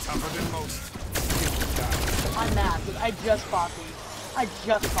 Tougher than most. I'm mad, because I just fought these. I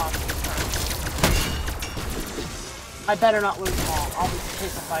just fought these. I better not lose them all. I'll be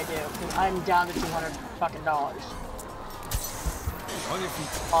pissed if I do, because I'm down to $200 fucking dollars. On your feet.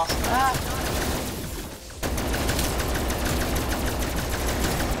 Awesome. Ah.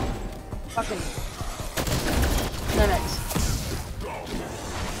 Fucking mimics.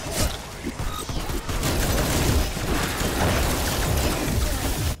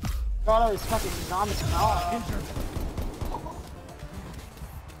 Got all these fucking zombies crawling.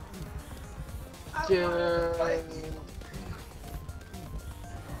 Dude.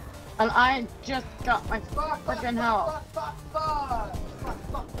 And I just got my fucking health.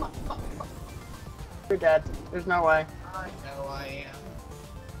 You're dead. There's no way. I know I am.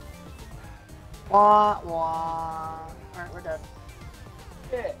 Wah, wah. Alright, we're dead.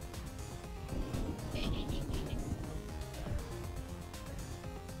 Shit.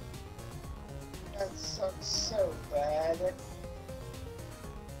 That sucks so bad.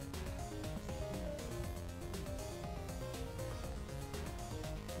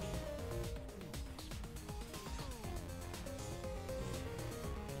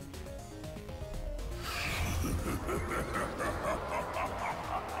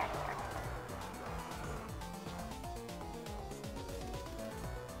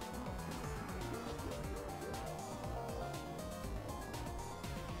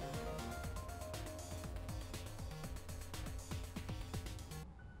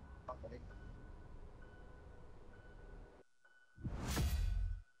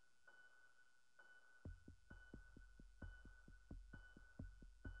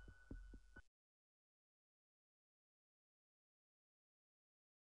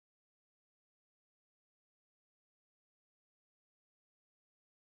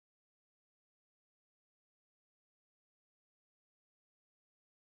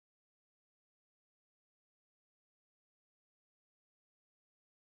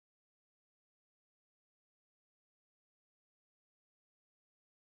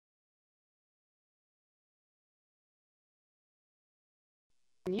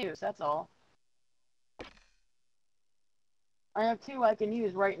 Use, that's all. I have 2 I can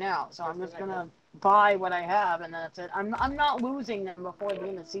use right now, so I'm just gonna buy what I have and that's it. I'm not losing them before the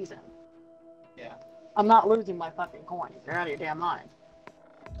end of the season. Yeah. I'm not losing my fucking coins. You're out of your damn mind.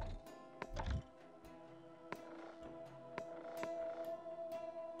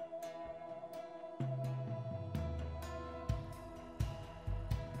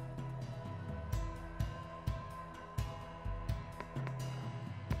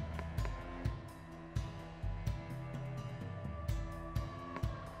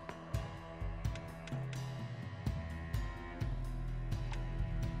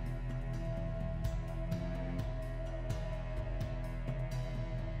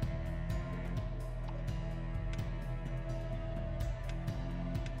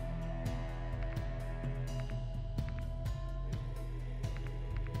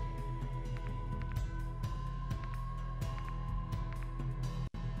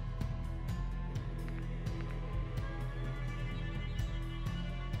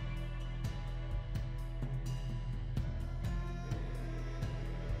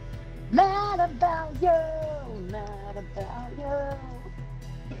 Mad about you, mad about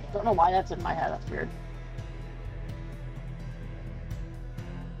you. Don't know why that's in my head, that's weird.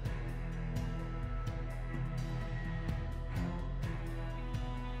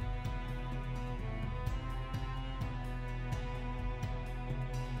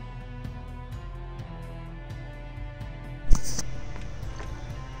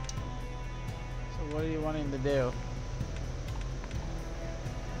 What are you wanting to do?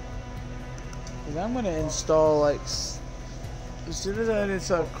 Cause I'm gonna install like as soon as I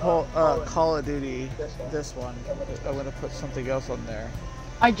install Call of Duty, this one, I'm gonna put something else on there.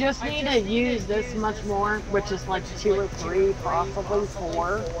 I just need to use this much more, which is like 2 or 3, possibly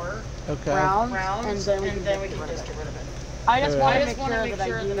 4 rounds, and then we can just get rid of it. I just want to make sure that I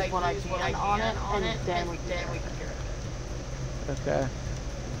use what I can on it, and then we can get rid of it. Okay.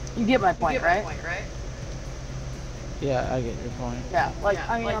 You get my point, right? Yeah, I get your point. Yeah, like,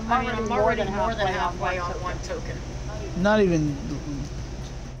 I mean, I'm already more than halfway on one token. Not even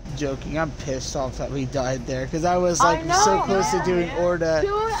joking, I'm pissed off that we died there, because I was like so close to doing Orda. As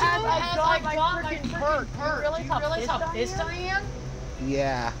I got my freaking perk. Do you realize how pissed I am?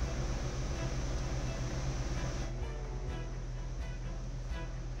 Yeah.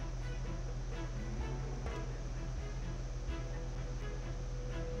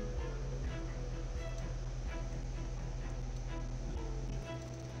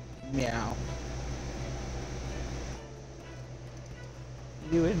 Meow.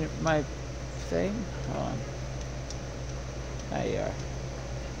 You in my thing? Hold on. There you are.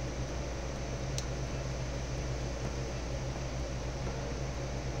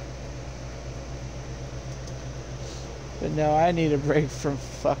 But no, I need a break from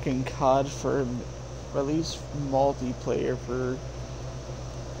fucking COD for at least multiplayer for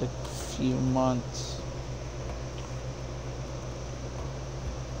a few months.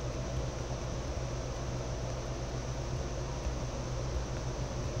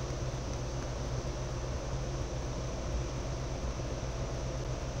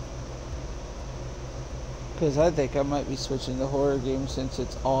 Because I think I might be switching to horror games since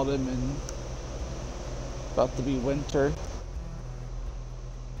it's autumn and about to be winter.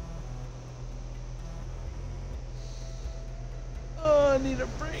 Oh, I need a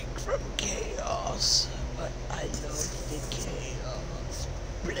break from chaos. But I love the chaos.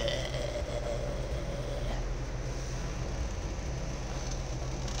 Bleh.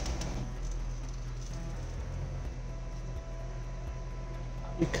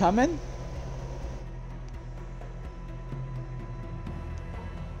 You coming?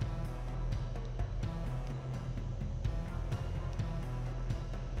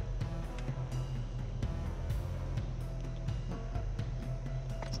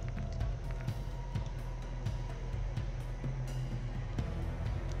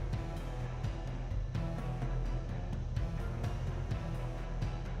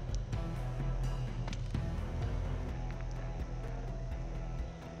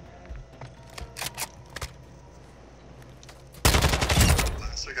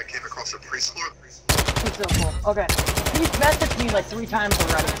 I came across a preschooler. He's so cool. Okay. He's messaged me like 3 times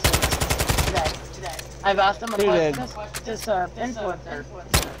already today. I've asked him a question. This influencer.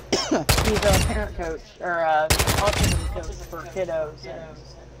 He's a parent coach, or autism coach for kiddos. And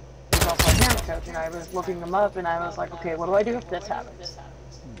he's also a parent coach, and I was looking him up, and I was like, okay, what do I do if this happens?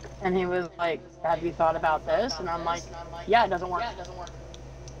 And he was like, have you thought about this? And I'm like, yeah, it doesn't work.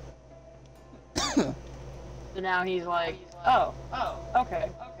 So now he's like, oh, okay.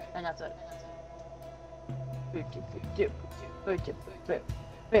 And that's it.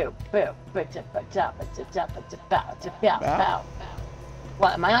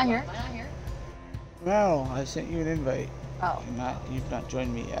 What, am I on here? No, I sent you an invite. Oh. You've not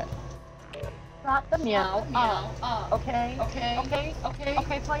joined me yet. Not the meow. Okay,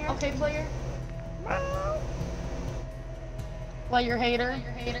 player. Player hater.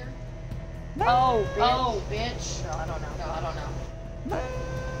 Oh, bitch. No, I don't know.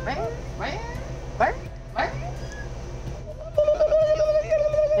 Where? Hey,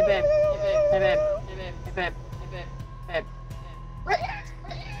 babe.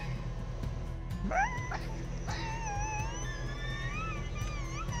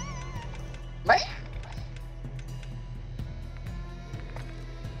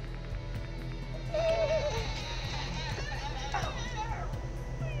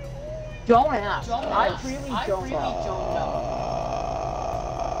 Don't ask. I really don't know.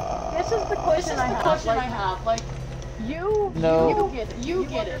 This is the question I have. Like, you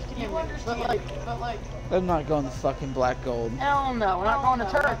get it. You understand. But like, I'm not going to fucking Black Gold. hell no, we're not going to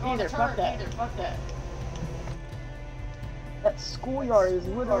Turf either. Fuck that. That schoolyard is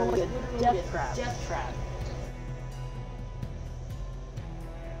literally a death trap.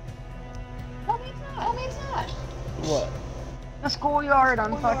 Tell me it's not. What? The schoolyard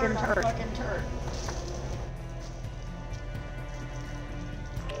on fucking Turf.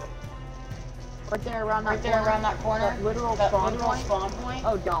 Right there around that corner. That literal spawn point.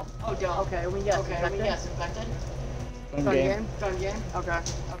 Oh, don't. Okay, we get infected. Gun game. Okay.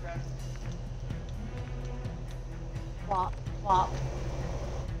 Plop, plop.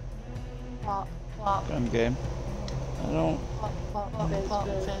 Plop, plop. Gun game. I don't. Plop, plop, plop, plop,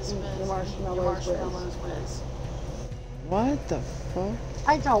 fizz, the marshmallows whiz. What the fuck?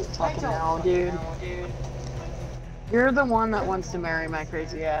 I don't fucking know, dude. You're the one that wants to marry my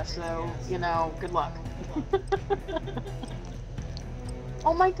crazy ass, so, you know, good luck.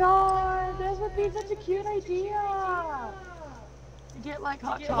 Oh my god, this would be such a cute idea! To get like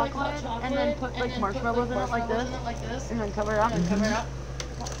hot chocolate and then put like marshmallows in it like this, and then cover it up.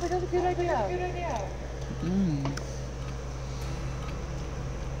 That's a good idea. Mmm.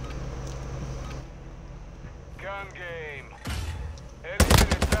 Gun game. Anything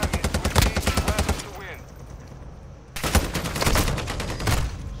that targets with each happens to win.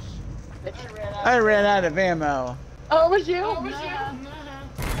 I ran out of ammo. Oh, it was you?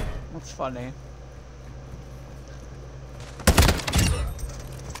 That's funny.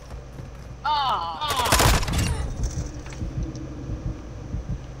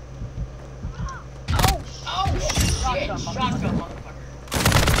 Shotgun, motherfucker.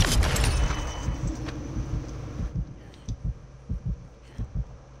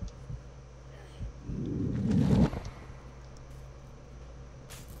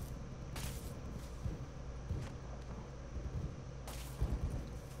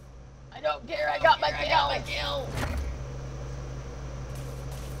 I don't care, I got my kill.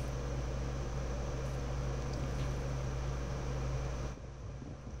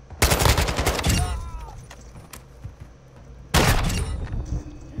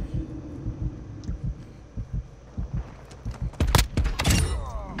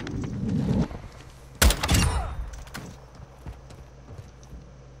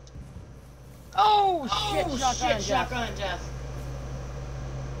 Oh shit, shotgun and death.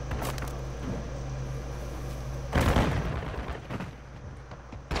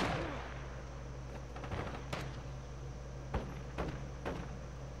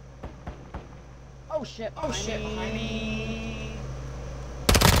 Oh shit, behind me.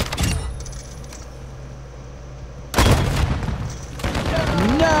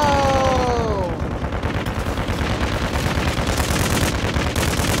 No!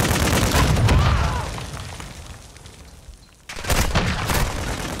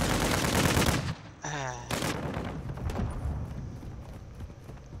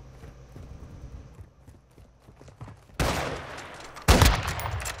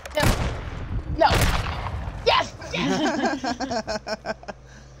 No. Yes!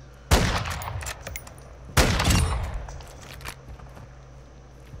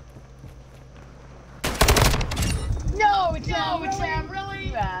 No, it's Sam,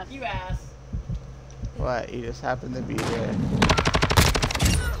 really? You ass. What? You just happened to be there.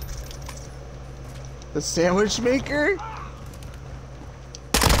 The sandwich maker?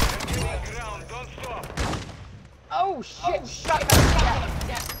 Don't stop. Oh shit, shotgun.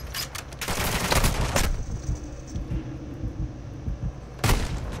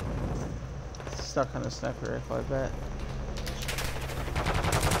 Stuck on a sniper rifle, I bet.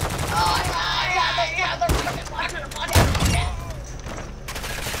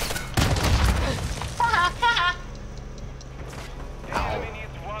 Enemy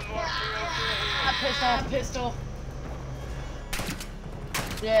needs one more Pistol.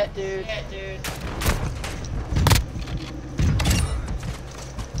 Yeah, dude.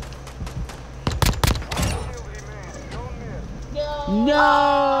 No!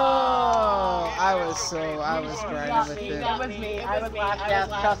 I was grinding with him. That was me. I was last death.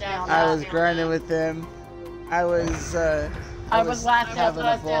 Trust me on that. I was grinding with him. I was last death. having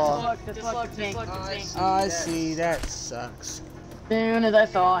a ball. This looked me. Oh, I see. That sucks. As soon as I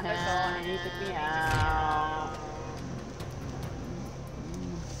saw him, he took me out.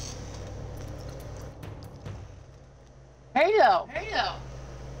 Hey though.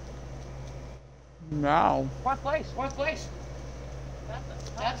 No. Fourth place.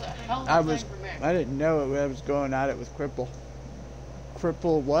 That's a hell of a thing for me. I didn't know it when I was going at it with Cripple.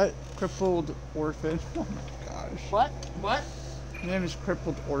 Cripple what? Crippled Orphan. Oh my gosh. What? His name is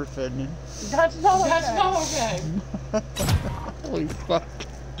Crippled Orphan. That's not okay. Holy fuck.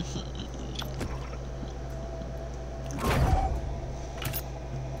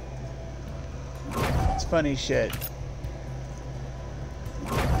 It's funny shit.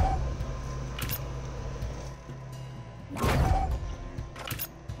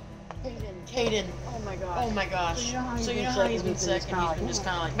 Caden. Oh my gosh. So you know how he's been sick and he's been just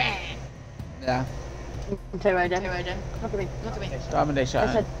kind of like, man. Yeah. Okay, right then. Look at me. Domination.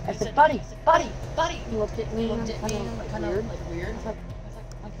 I said, buddy. He looked at me, kind of like weird. I was like,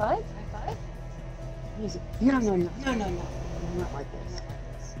 high five? He's like, no. I'm not like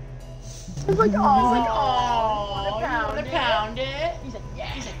this. He's like, oh, Oh, you wanna pound it? He said,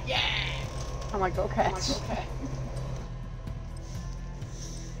 yeah. He said, yeah. I'm like, okay. Okay.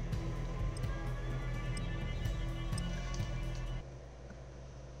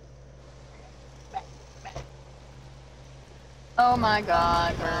 Oh my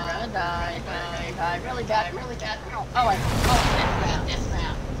god, we're gonna die, really bad, really bad. Oh, wait, this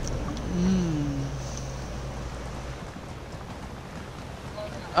map.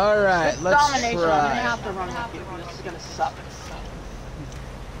 Alright, let's Domination, I'm gonna try. have to run with you, this is gonna suck.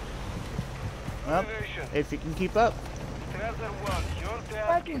 Well, if you can keep up. If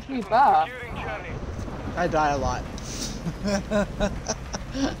I can keep up. I die a lot.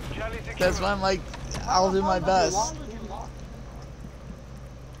 That's why I'm like, I'll do my best.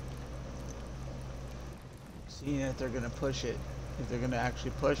 Seeing if they're gonna push it. If they're gonna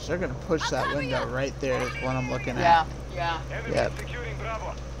actually push, they're gonna push that window right there is what I'm looking at. Yeah. Yep.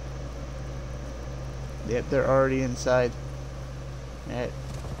 Yep, they're already inside. Alright.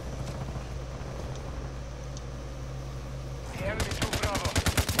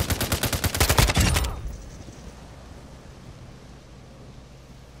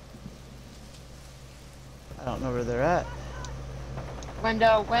 I don't know where they're at.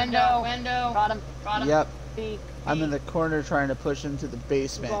 Window. Got him. Yep. B. I'm in the corner trying to push into the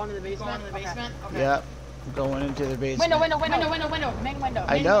basement. Going to the basement? Okay. Yep. I'm going into the basement. Window. Main window.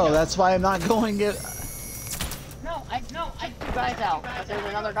 I know, that's why I'm not going it. No, I took two guys out, but there's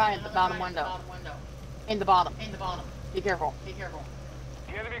another guy at the bottom window. In the bottom. Be careful. The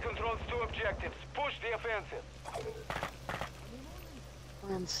enemy controls 2 objectives. Push the offensive.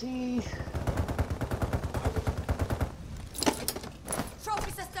 And see.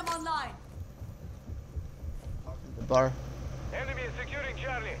 Trophy system online. The bar. Enemy is securing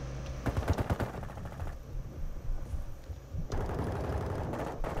Charlie.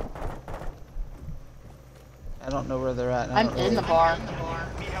 I don't know where they're at. I'm in the bar.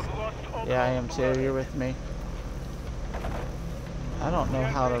 We have lost all Yeah, I am too. You're with me. I don't know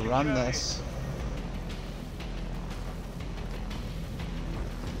how to run this.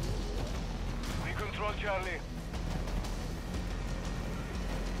 We control Charlie.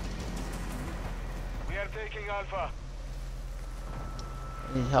 We are taking Alpha.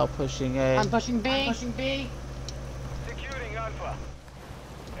 Need help pushing A. I'm pushing B. Securing Alpha.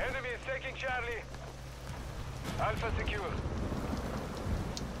 Enemy is taking Charlie. Alpha secure.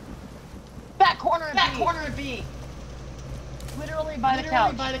 Back corner of B. Literally by the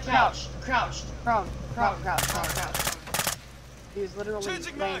couch. Crouched. Prone. He was literally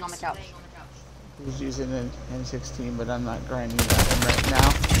laying on the couch. He's using an M16, but I'm not grinding that one right now.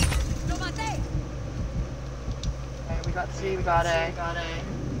 Okay, we got C, we got A.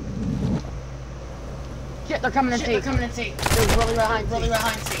 Shit, they're coming in C. They're really behind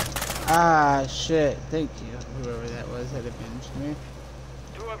C. Ah, shit. Thank you. Whoever that was had avenged me.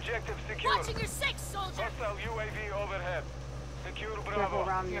 2 objectives secure. Watching your 6, soldier. Hostile UAV overhead. Secure Careful Bravo.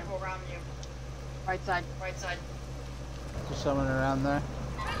 around you. Right side. There's someone around there.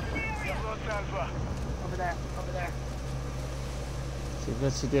 We have lost Alpha. Over there. See,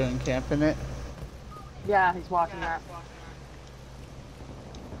 what's he doing? Camping it? Yeah, he's walking that.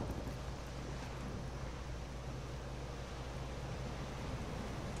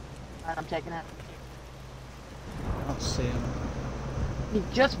 Alright, I'm taking it. I don't see him. He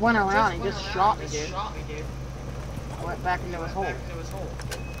just went around, he just shot me, dude. I went back into his hole.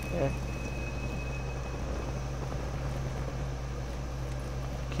 Yeah.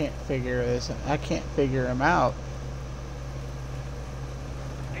 Can't figure this. I can't figure him out.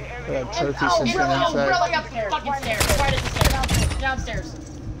 That trophy system inside. Really upstairs. Fucking stairs. Right at the stairs. Downstairs.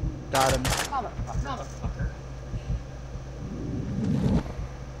 Got him. Motherfucker.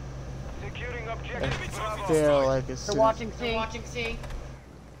 Securing I objective Bravo. feel like They're as soon as watching C.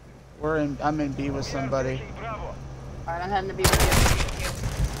 I'm in B with somebody. Taking Bravo. Alright, I'm heading to B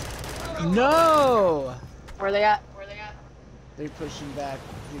with you. No! Where they at? They're pushing back.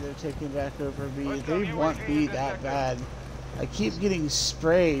 They're taking back over B. They want B that bad. I keep getting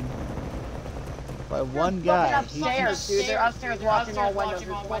sprayed by one guy. Fucking upstairs, dude. They're upstairs watching all windows.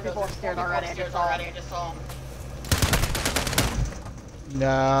 There's 4 people upstairs already. I just saw them.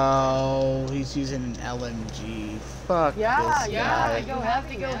 No, he's using an LMG. Fuck this guy. I go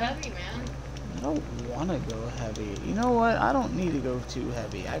heavy, man. I don't want to go heavy. You know what? I don't need to go too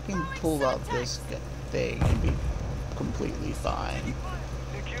heavy. I can pull out this thing and be completely fine.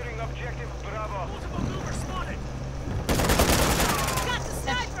 Securing objective Bravo.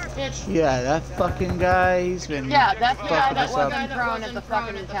 Bitch. Yeah, that fucking guy, he's been Yeah, that's the guy fucking that us up. wasn't prone at the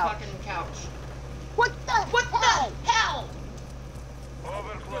fucking couch. What the hell?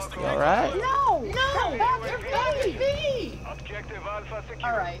 Overclock. You alright? No! No! Back to B! Objective Alpha secure.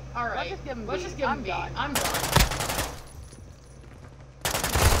 Alright. Let's just give him B. I'm done.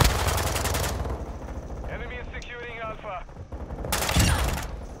 Enemy is securing Alpha.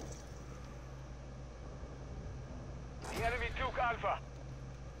 The enemy took Alpha.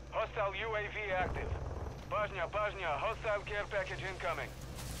 Hostile UAV active. Bajnia, hostile care package incoming.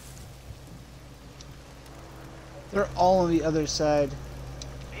 They're all on the other side.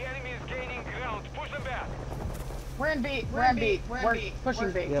 The enemy is gaining ground. Push them back. We're in B. We're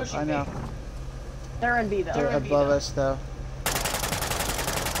pushing B. Yep, I know. They're in B though. They're above us though.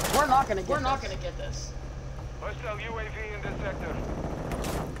 We're not gonna get this. Hostile UAV in this sector.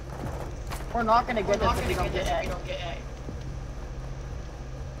 We're not gonna get this if we don't get A.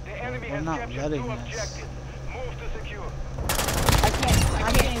 The enemy We're has not captured letting 2 this. objectives. Move to secure. I can't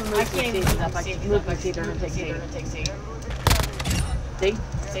even move from C if I can move from C, they're gonna take C. See?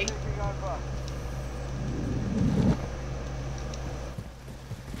 Taking Alpha.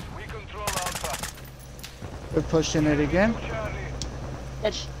 We control Alpha. They're pushing it again. Charlie.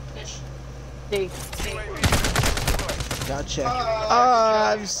 Itch. C. Gotcha.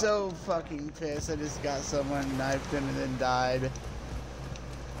 Oh, I'm so fucking pissed. I just got someone, knifed him, and then died. We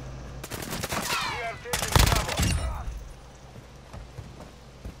are taking Bravo.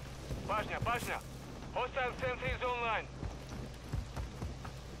 Bajnia. Hostile sentries online.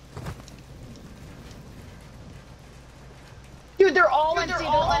 Dude, they're all in C.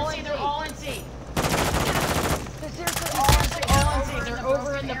 They're all in C. They're seriously all in C. They're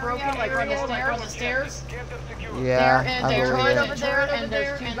over in the broken, like on the stairs. Get them secure. Yeah, I They're believe right it. over there, and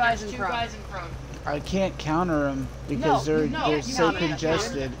there's two guys in front. I can't counter them because they're so counter them,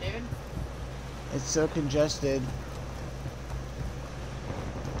 congested. It's so congested.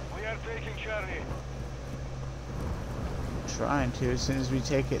 We are taking Charlie. Trying to. As soon as we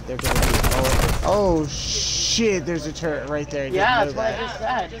take it, they're gonna be all over. Oh shit! There's a turret right there. I didn't Yeah, know that's what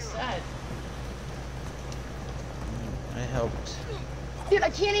that. I just said. I helped. Dude, I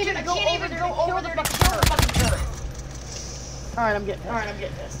can't even go over there to kill the fucking turret. Alright, I'm getting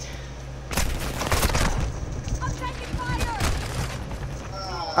pissed. I'm taking fire.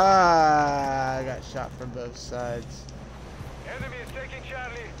 Ah, I got shot from both sides. Enemy is taking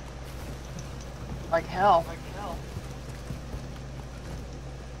Charlie. Like hell.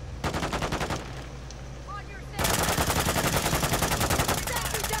 On your six.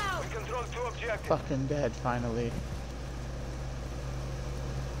 Sentry down. We control 2 objectives. Fucking dead, finally.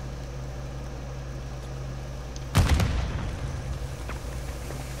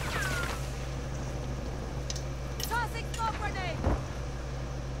 Tossing smoke grenade.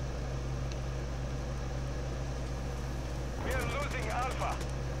 We are losing Alpha.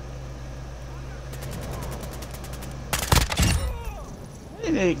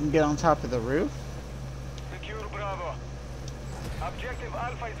 You know you can get on top of the roof. Secure Bravo. Objective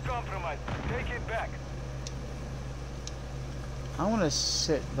Alpha is compromised. Take it back. I want to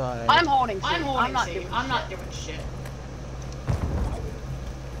sit by. I'm holding C. I'm not doing shit.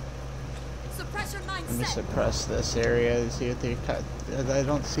 Suppressor mine I'm gonna set. suppress this area and see if they cut. I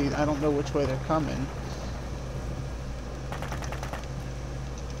don't know which way they're coming.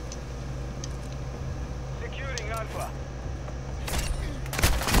 Securing Alpha.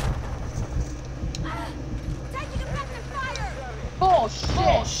 Taking effective fire.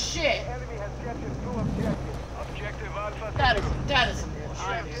 Bullshit! Enemy has captured 2 objectives. Objective Alpha. That is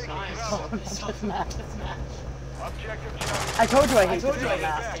bullshit. I'm so pissed off this match. Objective Charlie. I told you I hate this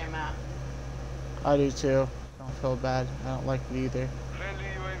damn map. I do too. Don't feel bad. I don't like it either. Friendly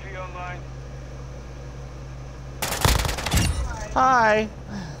UAV online. Hi.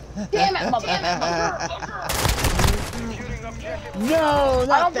 Damn it, motherfucker! Securing objective. No, I not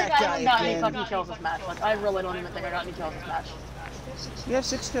don't that think I guy even got any again. fucking kills this match. Like, I really don't even think I got any kills this match. You have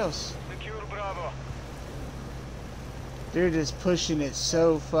 6 kills. Secure Bravo. They're just pushing it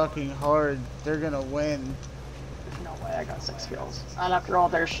so fucking hard. They're gonna win. There's no way I got 6 kills. Not after all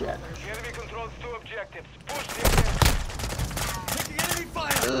their shit. The enemy controls 2 objectives. Push the attention. Taking enemy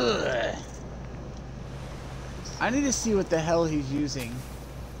fire. Ugh. I need to see what the hell he's using.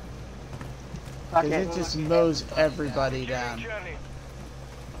 Fuck Cause it. it just mows everybody down. Charlie.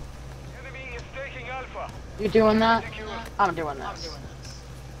 Enemy is taking Alpha. You doing that? Secure. I'm doing this.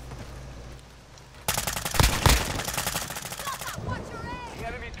 Watch your aim. The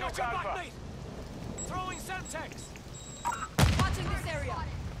enemy took Alpha. Throwing Semtex. Watching this area.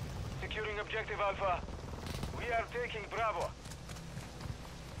 Securing objective Alpha. We are taking Bravo.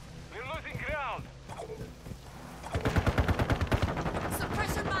 We're losing ground.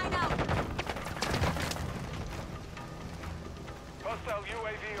 Suppressor mine out. Hostile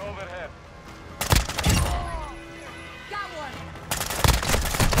UAV overhead. Got one.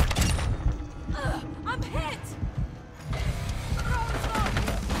 I'm hit. Throwing smoke.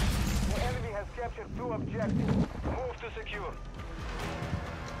 The enemy has captured 2 objectives. Move to secure.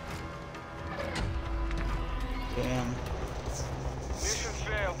 Damn. Mission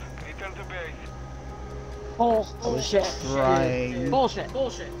failed. Return to base. Bullshit. Right. Bullshit.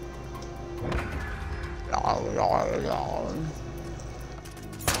 Bullshit.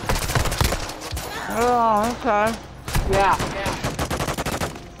 Oh, okay. Yeah.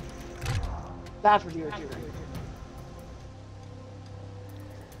 That's what you were doing.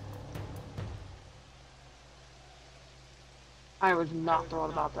 I was not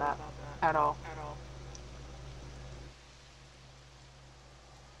thrilled about that at all.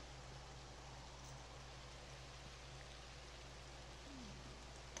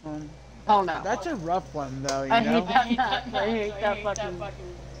 Oh no. That's a rough one, though, you I know? hate that map. I hate that fucking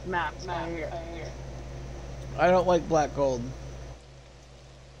map. I hate it. I don't like black gold.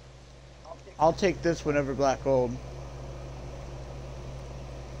 I'll take this one over black gold.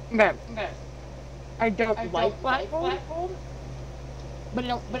 Okay. I don't like black gold, but I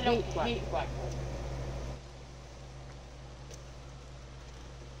don't hate black gold.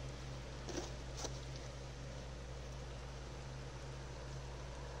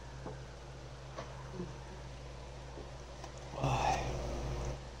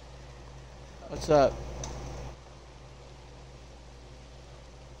 What's up?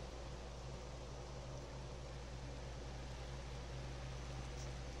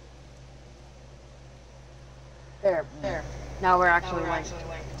 There. Now we're actually linked.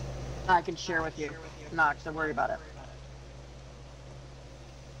 I can share with you. Not because I'm worried about it.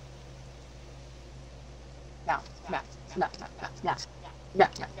 No.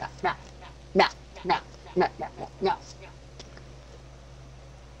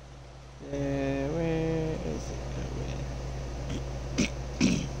 Where is it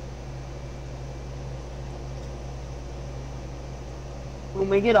going? When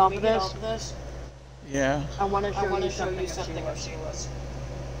we get off of this, Yeah. I want to show you something of Sheila's.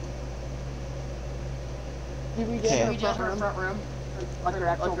 Did we get her front room? Like her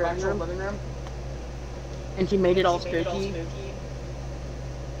actual living room? And she made it all spooky?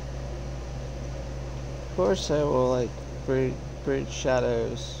 Of course I will, like, bridge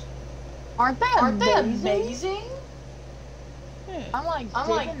shadows. Aren't they amazing? Yeah. I'm like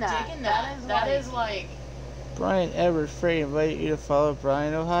digging that. That is like... Brian Edwards Frey invite you to follow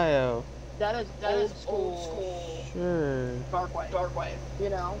Brian, Ohio. That is old school. Sure. Dark wave. You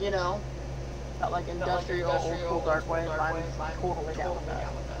know? That like industrial old school dark wave. I'm totally down with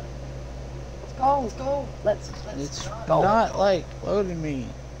that. Let's go. Let's It's go. not like loading me.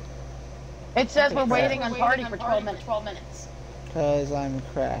 It says we're waiting on party for 12 minutes. Because I'm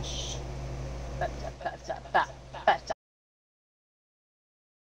crashed.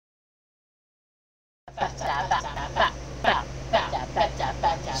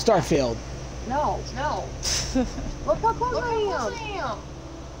 Starfield. No. Look how close I am.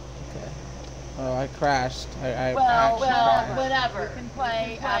 Okay. Oh, I crashed. I Well, crashed. whatever. You can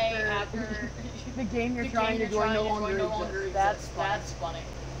play after the game you're trying to join no longer exists. That's funny.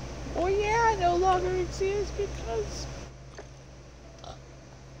 Well, yeah, no longer exists because...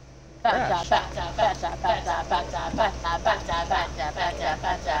 These are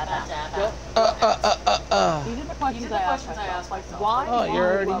the questions I asked myself. Like, why? Oh,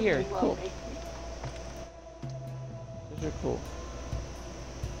 you're already here. Cool. Those are cool.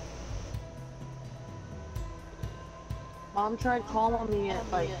 Mom tried calling me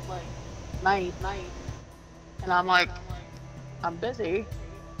at like night, and I'm like, I'm busy.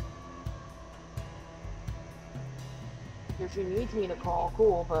 If she needs me to call,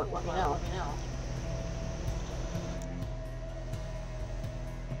 cool, but let me know.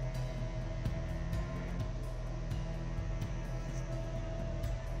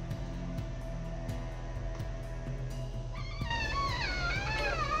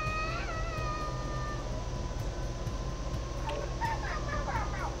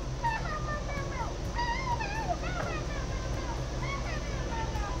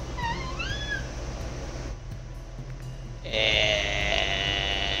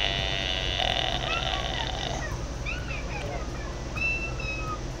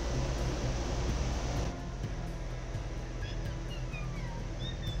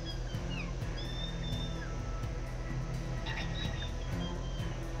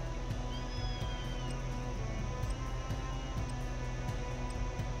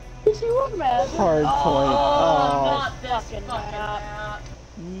 She was mad. Hard point. Oh. Not this fucking map.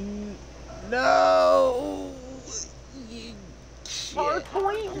 No. hard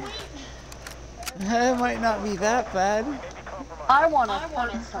point? It might not be that bad. I want to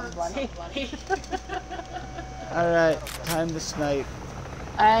hurt somebody. Alright, time to snipe.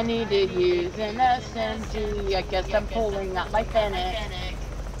 I need to use an SMG. I guess I'm pulling out my Fennec.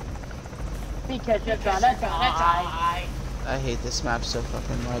 Because you're gonna die. I hate this map so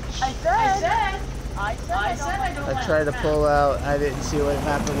fucking much. I said I don't I tried to pull out. I didn't see what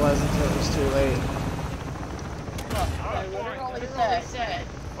map it was until it was too late. I literally said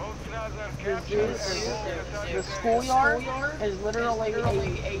the schoolyard is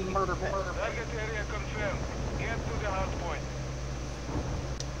literally a murder pit. Target area confirmed. Get to the hard point.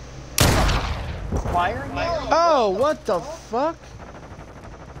 Fire? Oh, what the fuck?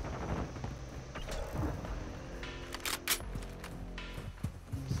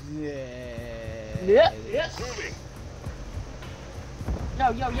 Yeah. Yo,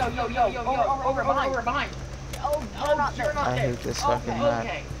 over behind. Oh, you're not I there. hate this fucking map.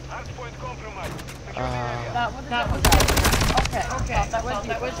 Hardpoint compromised. That was okay.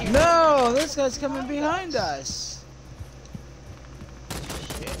 That was you. No, this guy's coming behind us.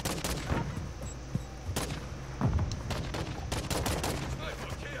 Shit.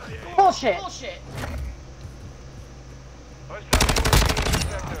 Bullshit. Hostile UAV in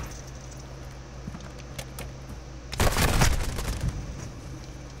sector.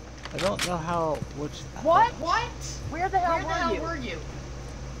 I don't know how, which... What? Where the hell were you?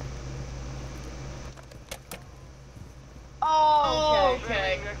 Oh,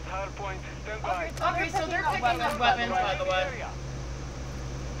 okay. Next hardpoint. Stand by. Okay, so they're picking up weapons, by the way.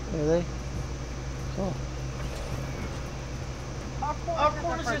 Really? Cool. Of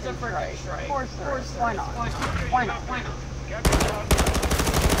course there's a freaking strike. Of course. Why not? Capture the hardpoint.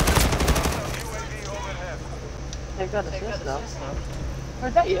 Hostile UAV overhead. They've got assist though.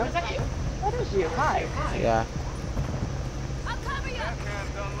 Is that you? That is you. Hi. Yeah. I'll cover you.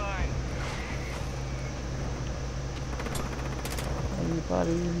 Backhands online.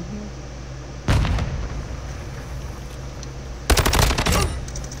 Anybody in here?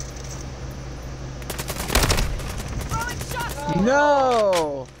 Throwing shots.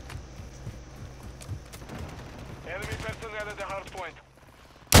 No! Enemy personnel at the hardpoint.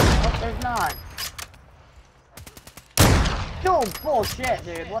 Oh, there's not. No bullshit,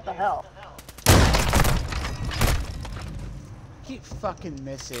 dude. What the hell? Keep fucking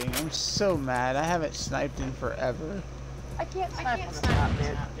missing. I'm so mad. I haven't sniped in forever. I can't snipe on this map,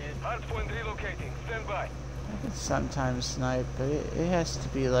 dude. Hardpoint relocating. Stand by. I can sometimes snipe, but it has to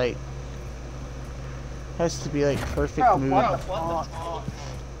be like... perfect Bro, move. what the fuck?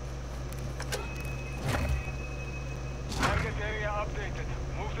 Target area updated.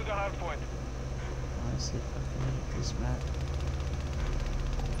 Move to the hardpoint. Honestly, fucking hate this map.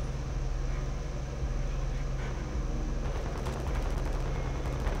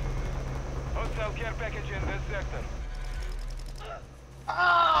 Hostile care package in this sector.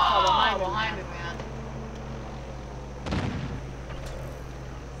 Oh, behind me, man.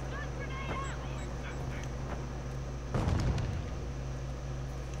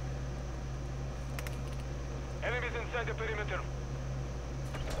 Enemies inside the perimeter.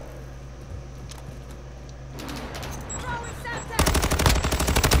 Throwing Semtex.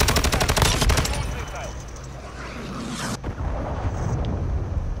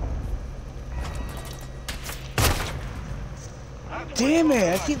 Damn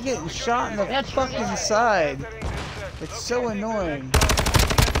it! I keep getting shot in the fucking side. It's so annoying.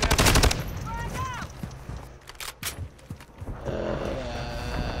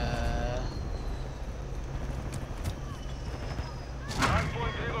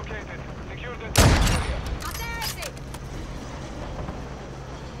 Hardpoint relocated. Secure the target area. I'm there, Izzy.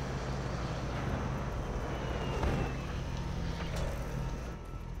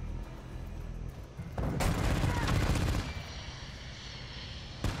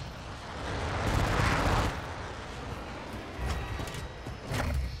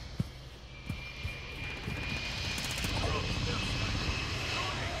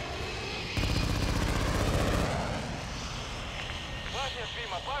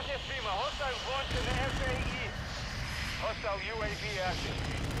 Partner FEMA. Hostile launched in the SAE. Hostile UAV active.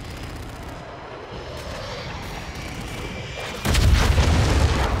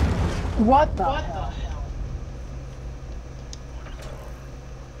 What the hell?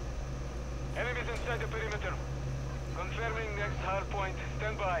 Enemies inside the perimeter. Confirming next hard point.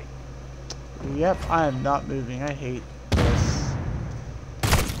 Stand by. Yep, I am not moving. I hate this.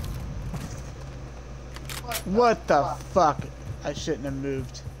 What the fuck? I shouldn't have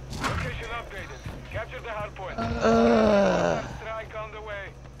moved. Location updated. Capture the hard point. Strike on the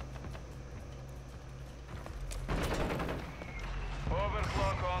way.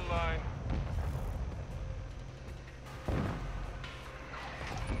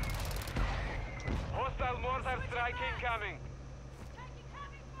 incoming. Taking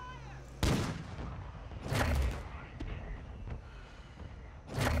heavy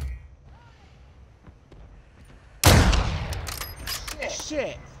fire!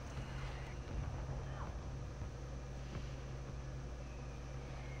 Shit.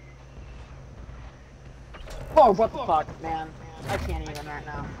 Oh, what the fuck, man? I can't even right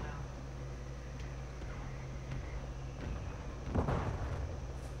now.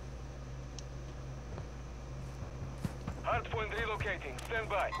 Hardpoint relocating. Stand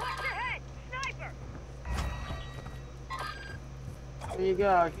by. Watch your head! Sniper! There you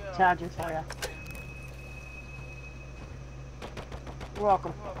go. Charger for you. You're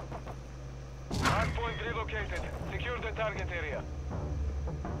welcome. Hardpoint relocated. Secure the target area.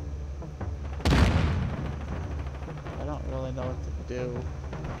 I don't really know what to do.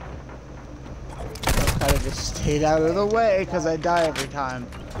 I kind of just stayed out of the way because I die every time.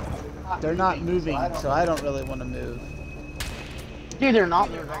 They're not moving, so I don't really want to move. Dude, they're not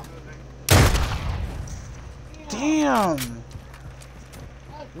moving. Damn!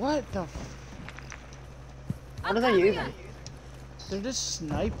 What the f— What are they using? They're just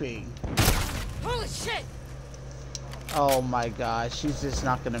sniping. Holy shit! Oh my gosh, she's just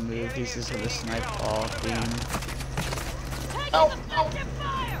not gonna move. He's just gonna snipe all team. Taking effective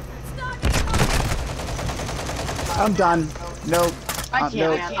fire! Stop! I'm done. Nope. I can't,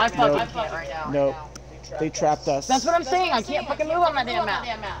 nope. man. I fucking Nope. can't right now. Nope. They trapped us. That's what I'm saying. I can't fucking move on my damn map.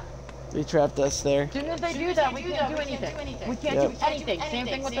 They trapped us there. As soon as they do that, we can't do anything. We can't do anything. Same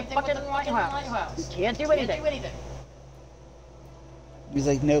thing with the fucking lighthouse. We can't do anything. He's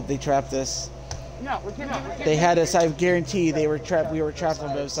like, nope, they trapped us. No, we can't do anything. They had us, I guarantee they were trapped. We were trapped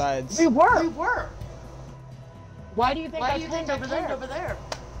on both sides. We were. Why do you think I pinned over there?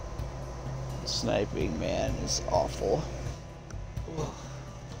 Sniping, man, is awful. Ugh.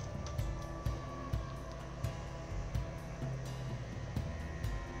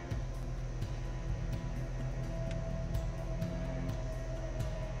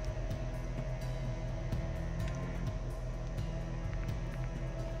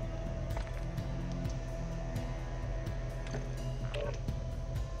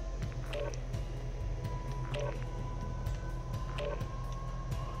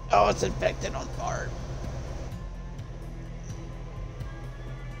 Oh, it's infected on Bart.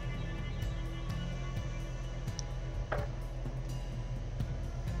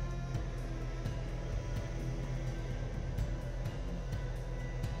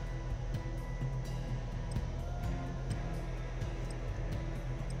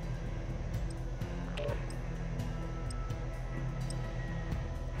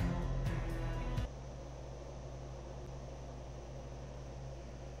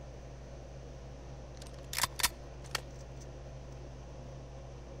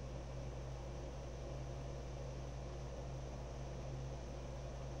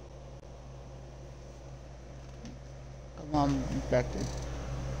 Infected.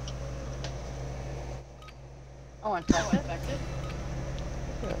 Oh, infected?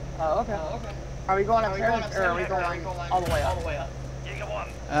 Oh, okay. Are we going up here, or are we going all the way up?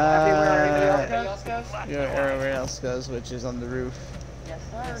 Everywhere everybody else goes? Yeah, everywhere else goes, which is on the roof. Yes,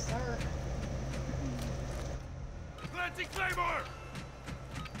 sir. Planting Claymore!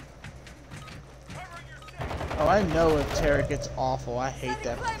 Oh, I know if Terra gets awful. I hate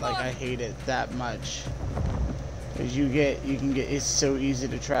that. Like, I hate it that much. Because you can get, it's so easy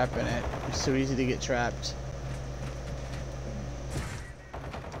to trap in it. It's so easy to get trapped.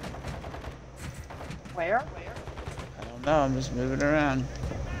 Where? I don't know, I'm just moving around.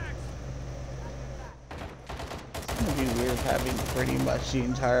 It's gonna be weird having pretty much the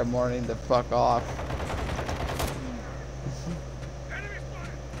entire morning to fuck off.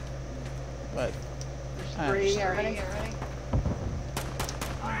 But, I Three understand. already?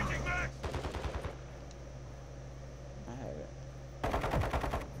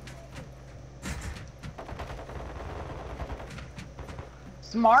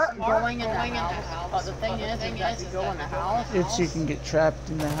 Smart going in the house. But the thing is that you go in the house. If you can get trapped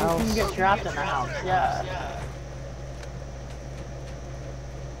in the house. You can get trapped in the house, yeah.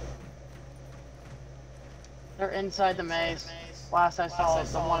 They're inside the maze. Last I saw it,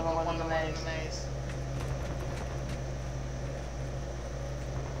 one of them was in the maze.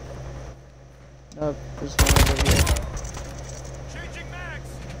 Nope, there's one over here. Changing mags!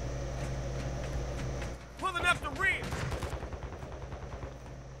 Pulling up the rear!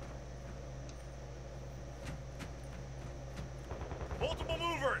 Multiple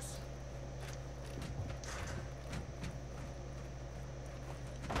movers!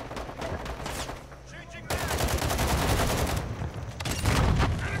 Changing mags!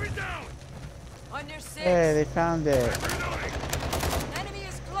 Enemy down! On your six! Hey, they found it. Enemy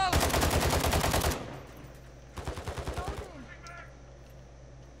is close.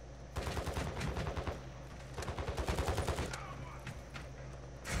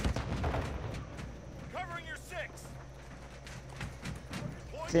 Covering your 6.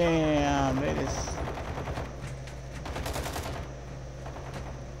 Damn, it is.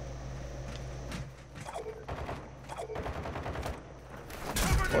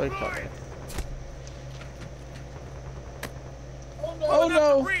 Boy, cover. Oh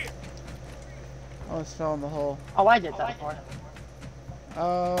no! I almost fell in the hole. Oh, I did that before.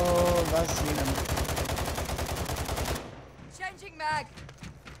 Oh, I've seen him. Changing mag.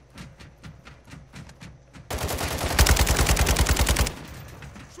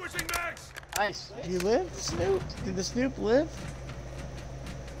 Switching mags. Nice. Did you live, Snoop? Did the Snoop live?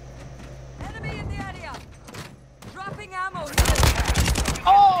 Enemy in the area. Dropping ammo.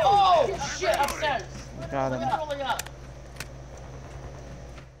 Oh, shit, upstairs. Got him. Rolling up.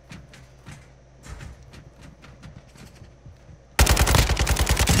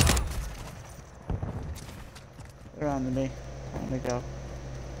 They're on to me. Let me go.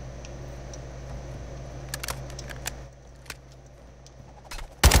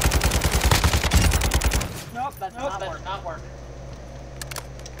 Nope, that's not working.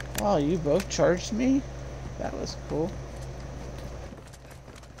 Wow, you both charged me? That was cool.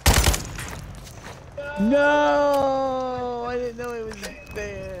 No! I didn't know it was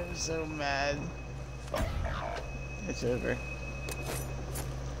there. I'm so mad. It's over.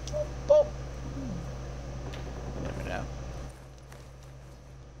 Boop. You never know.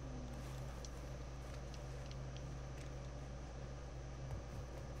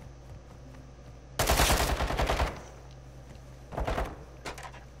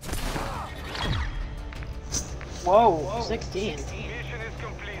 Whoa, 16. Mission is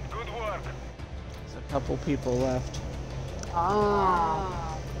complete. Good work. There's a couple people left.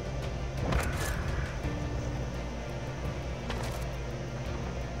 Ah.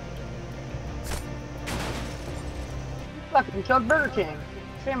 Fucking killed Burger King.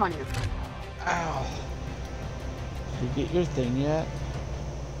 Shame on you. Ow. Did you get your thing yet?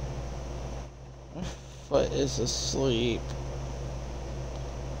 My foot is asleep.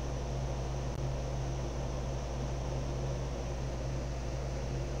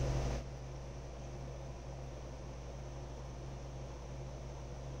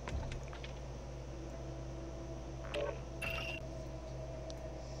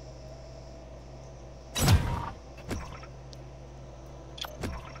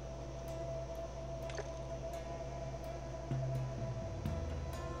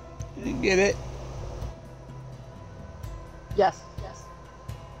 You get it? Yes.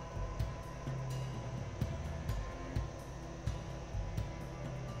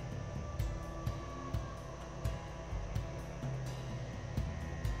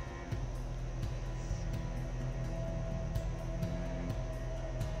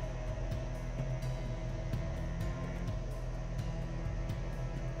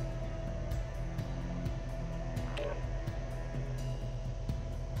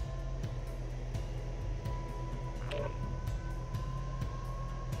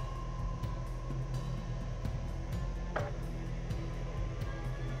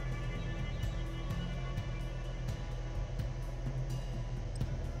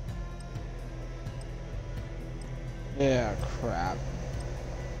 Yeah, crap.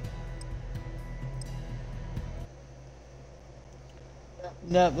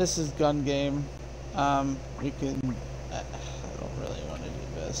 No, this is gun game. We can. I don't really want to do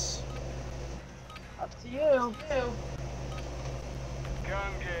this. Up to you.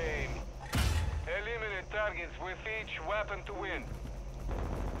 Gun game. Eliminate targets with each weapon to win.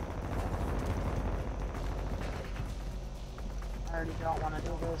 I already don't want to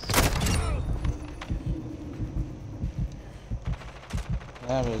do this.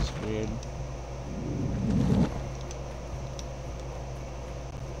 That was weird.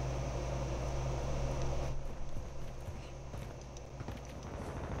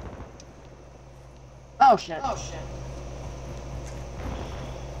 Oh shit.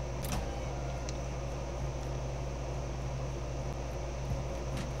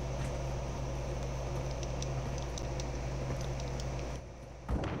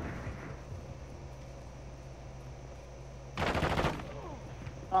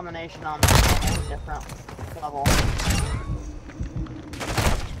 Domination on this is a different level.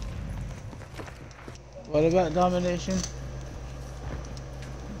 What about domination?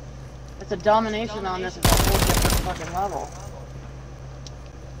 It's a domination on this is a whole different fucking level.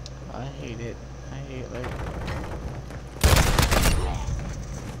 I hate it. I hate like.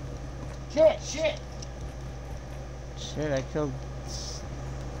 Shit! shit, I killed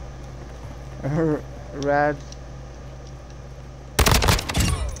Rad.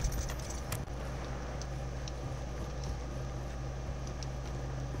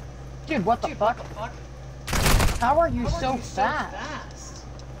 Dude, what the fuck? How are you so fast?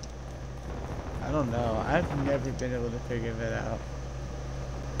 I don't know. I've never been able to figure that out.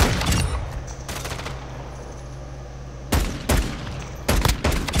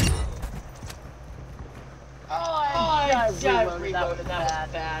 I reloaded. That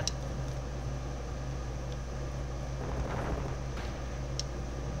was bad.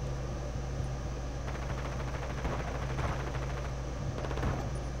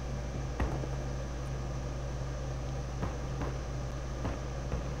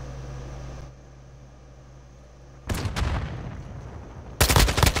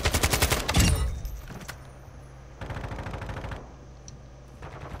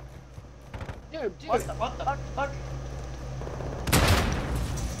 Dude, what the fuck?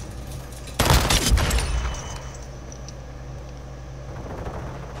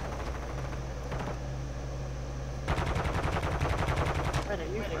 Ready,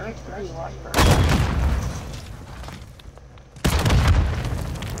 you first? Or you lost first?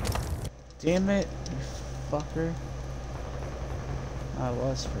 Damn it, you fucker. I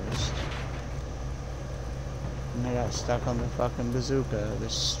was first. And I got stuck on the fucking bazooka, the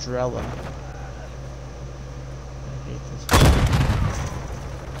Strela. I hate this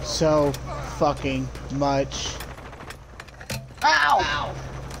so fucking much. Ow!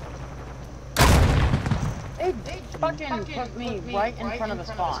 They fucking put me right in front of the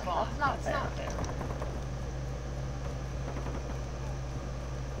spawn. That's not fair.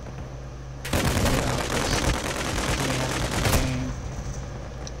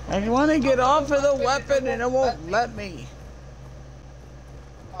 I want to get off of the weapon and it won't let me.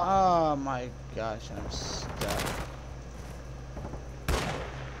 Oh my gosh, I'm stuck.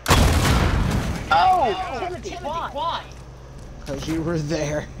 Oh! Timothy, why? Because you were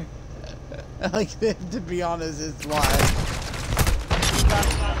there. Like, to be honest, it's why.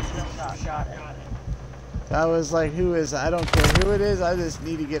 Got it. I was like, who is, I don't care who it is, I just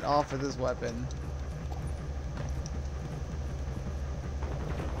need to get off of this weapon.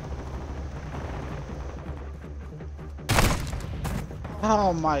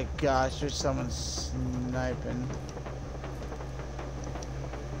 Oh my gosh, there's someone sniping.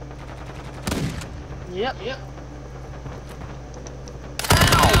 Yep.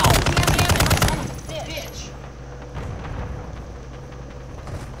 Ow! Damn it, bitch!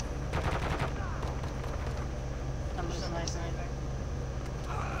 I'm just a nice sniper.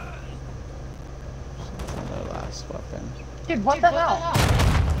 The last weapon. Dude, what the hell?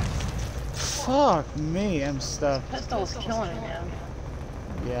 Fuck me, I'm stuck. Pistol's killing him.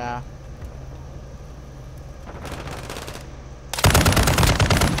 Yeah.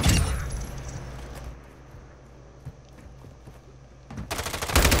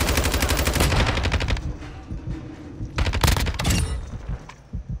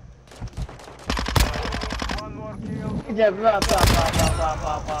 One more kill. Yeah, blah.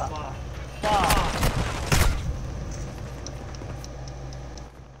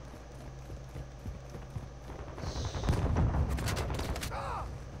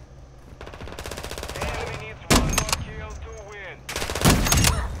 Enemy needs one more kill to win.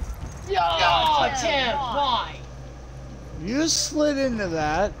 Yo, Tim, why? You slid into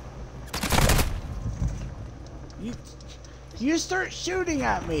that. You start shooting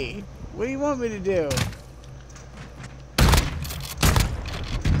at me. What do you want me to do?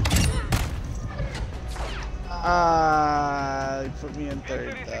 You put me in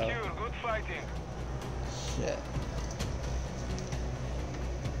third Victory though. secure. Good fighting. Shit.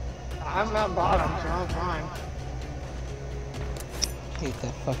 I'm not bottom, so I'm fine. Hate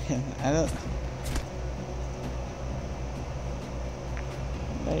that fucking. I don't.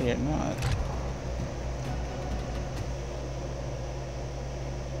 No, you're not.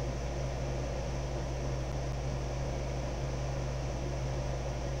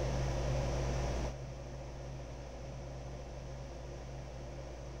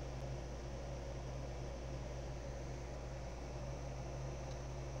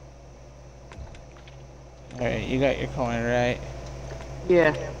 Alright, you got your coin, right?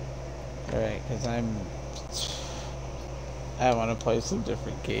 Yeah. Alright, because I want to play some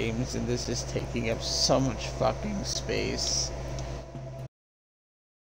different games, and this is taking up so much fucking space.